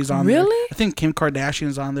celebrities on there. Really? I think Kim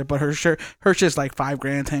Kardashian's on there, but her shit's like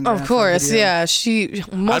 $5,000, $10,000. Of course, for a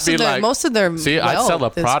video. yeah. Most of their See, I'd sell a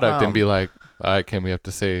wealth is product and from- be like, all right, Kim, we have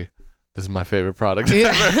to say this is my favorite product.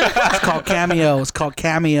 Yeah. It's called Cameo. It's called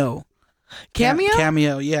Cameo. Cameo?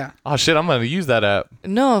 Cameo, yeah. Oh shit, I'm gonna use that app.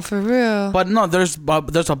 No, for real. But no, there's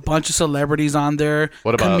a bunch of celebrities on there.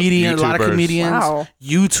 What about a lot of YouTubers? comedians, Wow.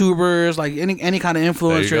 YouTubers, like any kind of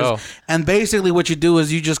There you go. influencers. And basically, what you do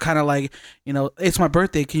is you just kind of like, it's my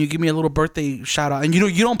birthday. Can you give me a little birthday shout out? And you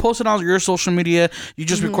don't post it on your social media. You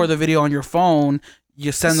just record the video on your phone.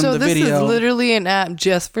 You send them So the this video. is literally an app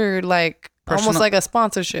just for like almost Personal- like a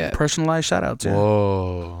sponsorship. Personalized shout outs. Yeah.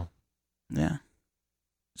 Whoa, Yeah.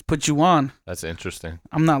 Just put you on. that's interesting.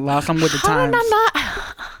 I'm not lost. I'm with the times.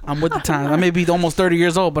 I'm with the times. I may be almost 30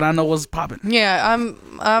 years old, but I know what's popping. Yeah,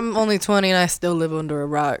 I'm only 20 and I still live under a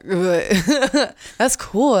rock. But that's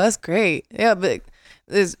cool. That's great. Yeah, but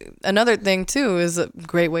there's another thing too is a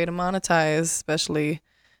great way to monetize, especially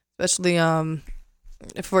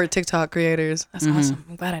for TikTok creators. That's awesome.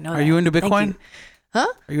 I'm glad I know that. Are you into Thank Bitcoin? you. Huh?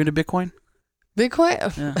 Are you into Bitcoin? Bitcoin?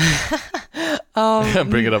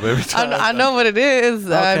 Bring it up every time. I know what it is.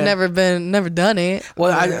 Okay. I've never done it.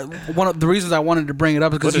 Well, one of the reasons I wanted to bring it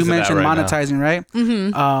up is because What you is it at mentioned right now? monetizing, right?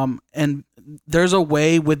 Mm-hmm. And there's a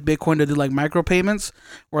way with Bitcoin to do like micropayments,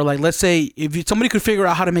 where like let's say if somebody could figure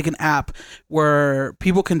out how to make an app where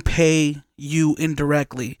people can pay you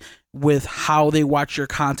indirectly with how they watch your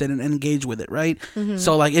content and engage with it, right?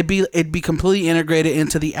 So like it'd be completely integrated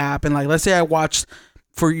into the app, and like let's say I watched.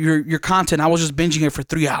 For your content, I was just binging it for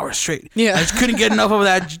 3 hours straight. Yeah. I just couldn't get enough of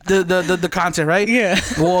that the content, right? Yeah.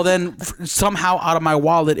 Well, then somehow out of my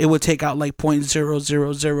wallet, it would take out like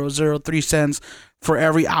 0.00003 cents for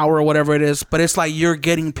every hour or whatever it is. But it's like you're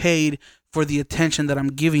getting paid for the attention that I'm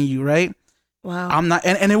giving you, right? Wow. I'm not,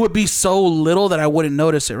 and it would be so little that I wouldn't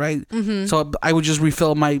notice it, right? So I would just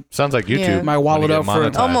refill my Sounds like YouTube. Yeah. My when wallet you get up for-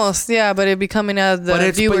 monetized. Almost, yeah, but it'd be coming out of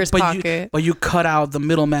the viewer's pocket. But you cut out the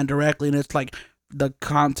middleman directly, and it's like the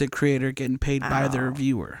content creator getting paid by their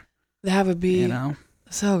viewer. That would be You know,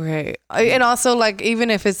 so great. And also, like,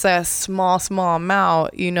 even if it's a small amount,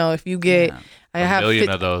 if you get, I A have million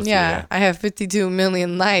of those, yeah. I have 52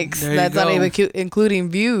 million likes. There you That's not go. even including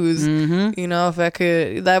views. Mm-hmm. If I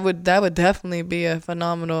could, that would definitely be a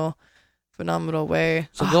phenomenal way.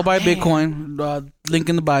 So go buy man. Bitcoin. Link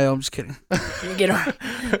in the bio. I'm just kidding. Let me get on.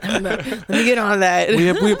 Let me get on that.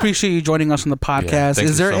 We appreciate you joining us on the podcast. thank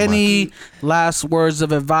Is you there so any last words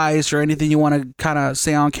of advice or anything you want to kind of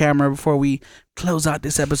say on camera before we close out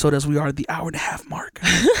this episode, as we are at the 1.5 hour mark?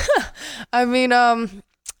 I mean,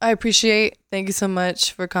 I appreciate. Thank you so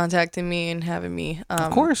much for contacting me and having me.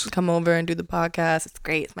 Of course. come over and do the podcast. It's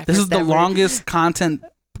great. It's my This first is the ever. longest content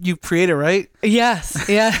you created, right? Yes.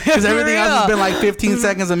 Yeah. Because everything else has been like 15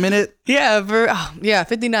 seconds a minute. Yeah.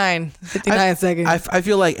 59 seconds. I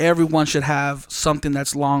feel like everyone should have something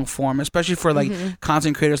that's long form, especially for like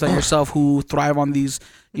content creators like yourself who thrive on these,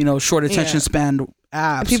 short attention span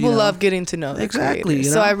apps. People love getting to know exactly.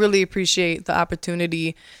 So I really appreciate the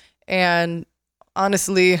opportunity, and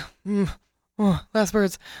honestly, last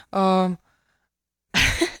words.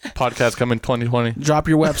 Podcast coming 2020. Drop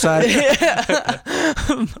your website.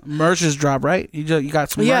 Merch is drop, right? You got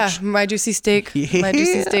some merch? Yeah, My Juicy Steak.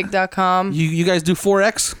 MyJuicySteak.com. You guys do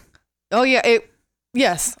 4X? Oh yeah,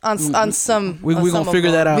 yes. On some. We're gonna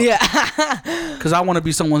figure that out. Yeah. Because I want to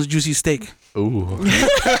be someone's juicy steak. Ooh.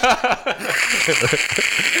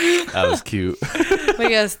 That was cute. But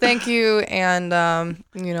yes, thank you, and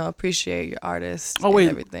appreciate your artist. Oh wait,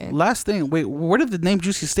 and everything. Last thing. Wait, where did the name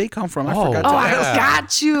Juicy Steak come from? I forgot. I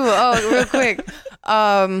got you. Oh, real quick.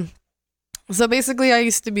 So basically, I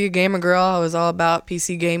used to be a gamer girl. I was all about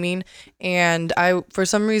PC gaming, and for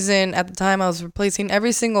some reason, at the time, I was replacing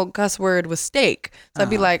every single cuss word with steak. So I'd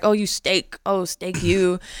be like, "Oh, you steak! Oh, steak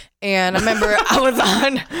you!" And I remember I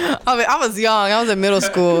was young. I was in middle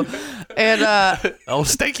school, and oh,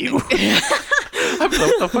 steak you! What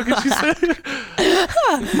the fuck did she say?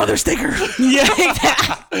 Mother Staker. Yeah,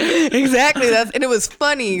 exactly. And it was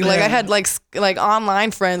funny. Yeah. Like I had like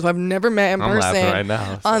online friends who I've never met in person right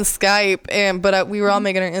now, on Skype, but we were all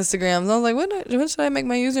making our Instagrams. I was like, what should I make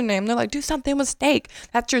my username? They're like, do something with steak.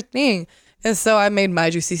 That's your thing. And so I made My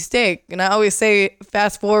Juicy Steak. And I always say,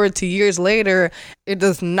 fast forward to years later, it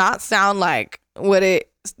does not sound like what it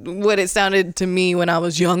sounded to me when I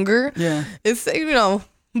was younger. Yeah. It's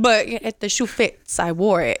but if the shoe fits, I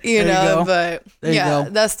wore it, There you go. but There you go.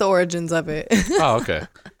 that's the origins of it. Oh, okay.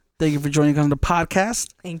 Thank you for joining us on the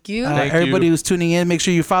podcast. Thank you. Thank Everybody you. who's tuning in, make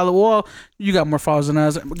sure you follow. Well, you got more followers than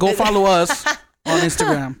us. Go follow us on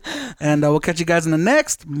Instagram. And we'll catch you guys in the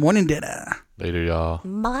next morning dinner. Later, y'all.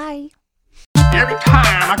 Bye. Every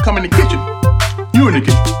time I come in the kitchen, you in the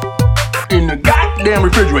kitchen, in the goddamn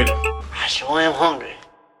refrigerator. I sure am hungry.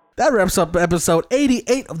 That wraps up episode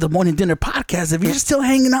 88 of the Morning Dinner Podcast. If you're still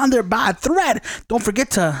hanging on there by a thread, don't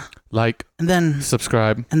forget to Like, and then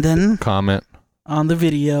subscribe, comment on the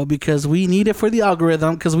video, because we need it for the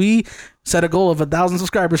algorithm, because we set a goal of 1,000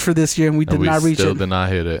 subscribers for this year and we did not reach it. Still did not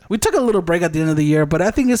hit it. We took a little break at the end of the year, but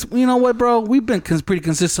I think it's, you know what, bro? We've been pretty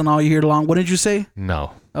consistent all year long. What did you say?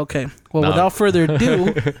 No. Okay. Well, No. without further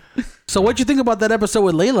ado, so what'd you think about that episode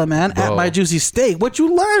with Layla, man? Bro. At My Juicy Steak. What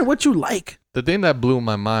you learn? What you like? The thing that blew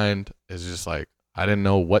my mind is just like, I didn't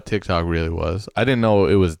know what TikTok really was. I didn't know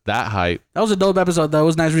it was that hype. That was a dope episode, though. It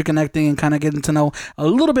was nice reconnecting and kind of getting to know a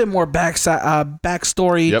little bit more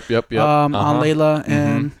backstory. Yep. On Layla.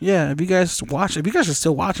 And yeah, if you guys are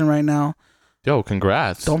still watching right now, Yo,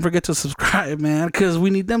 congrats. don't forget to subscribe, man, because we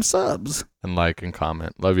need them subs. And like and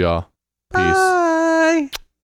comment. Love y'all. Peace. Bye.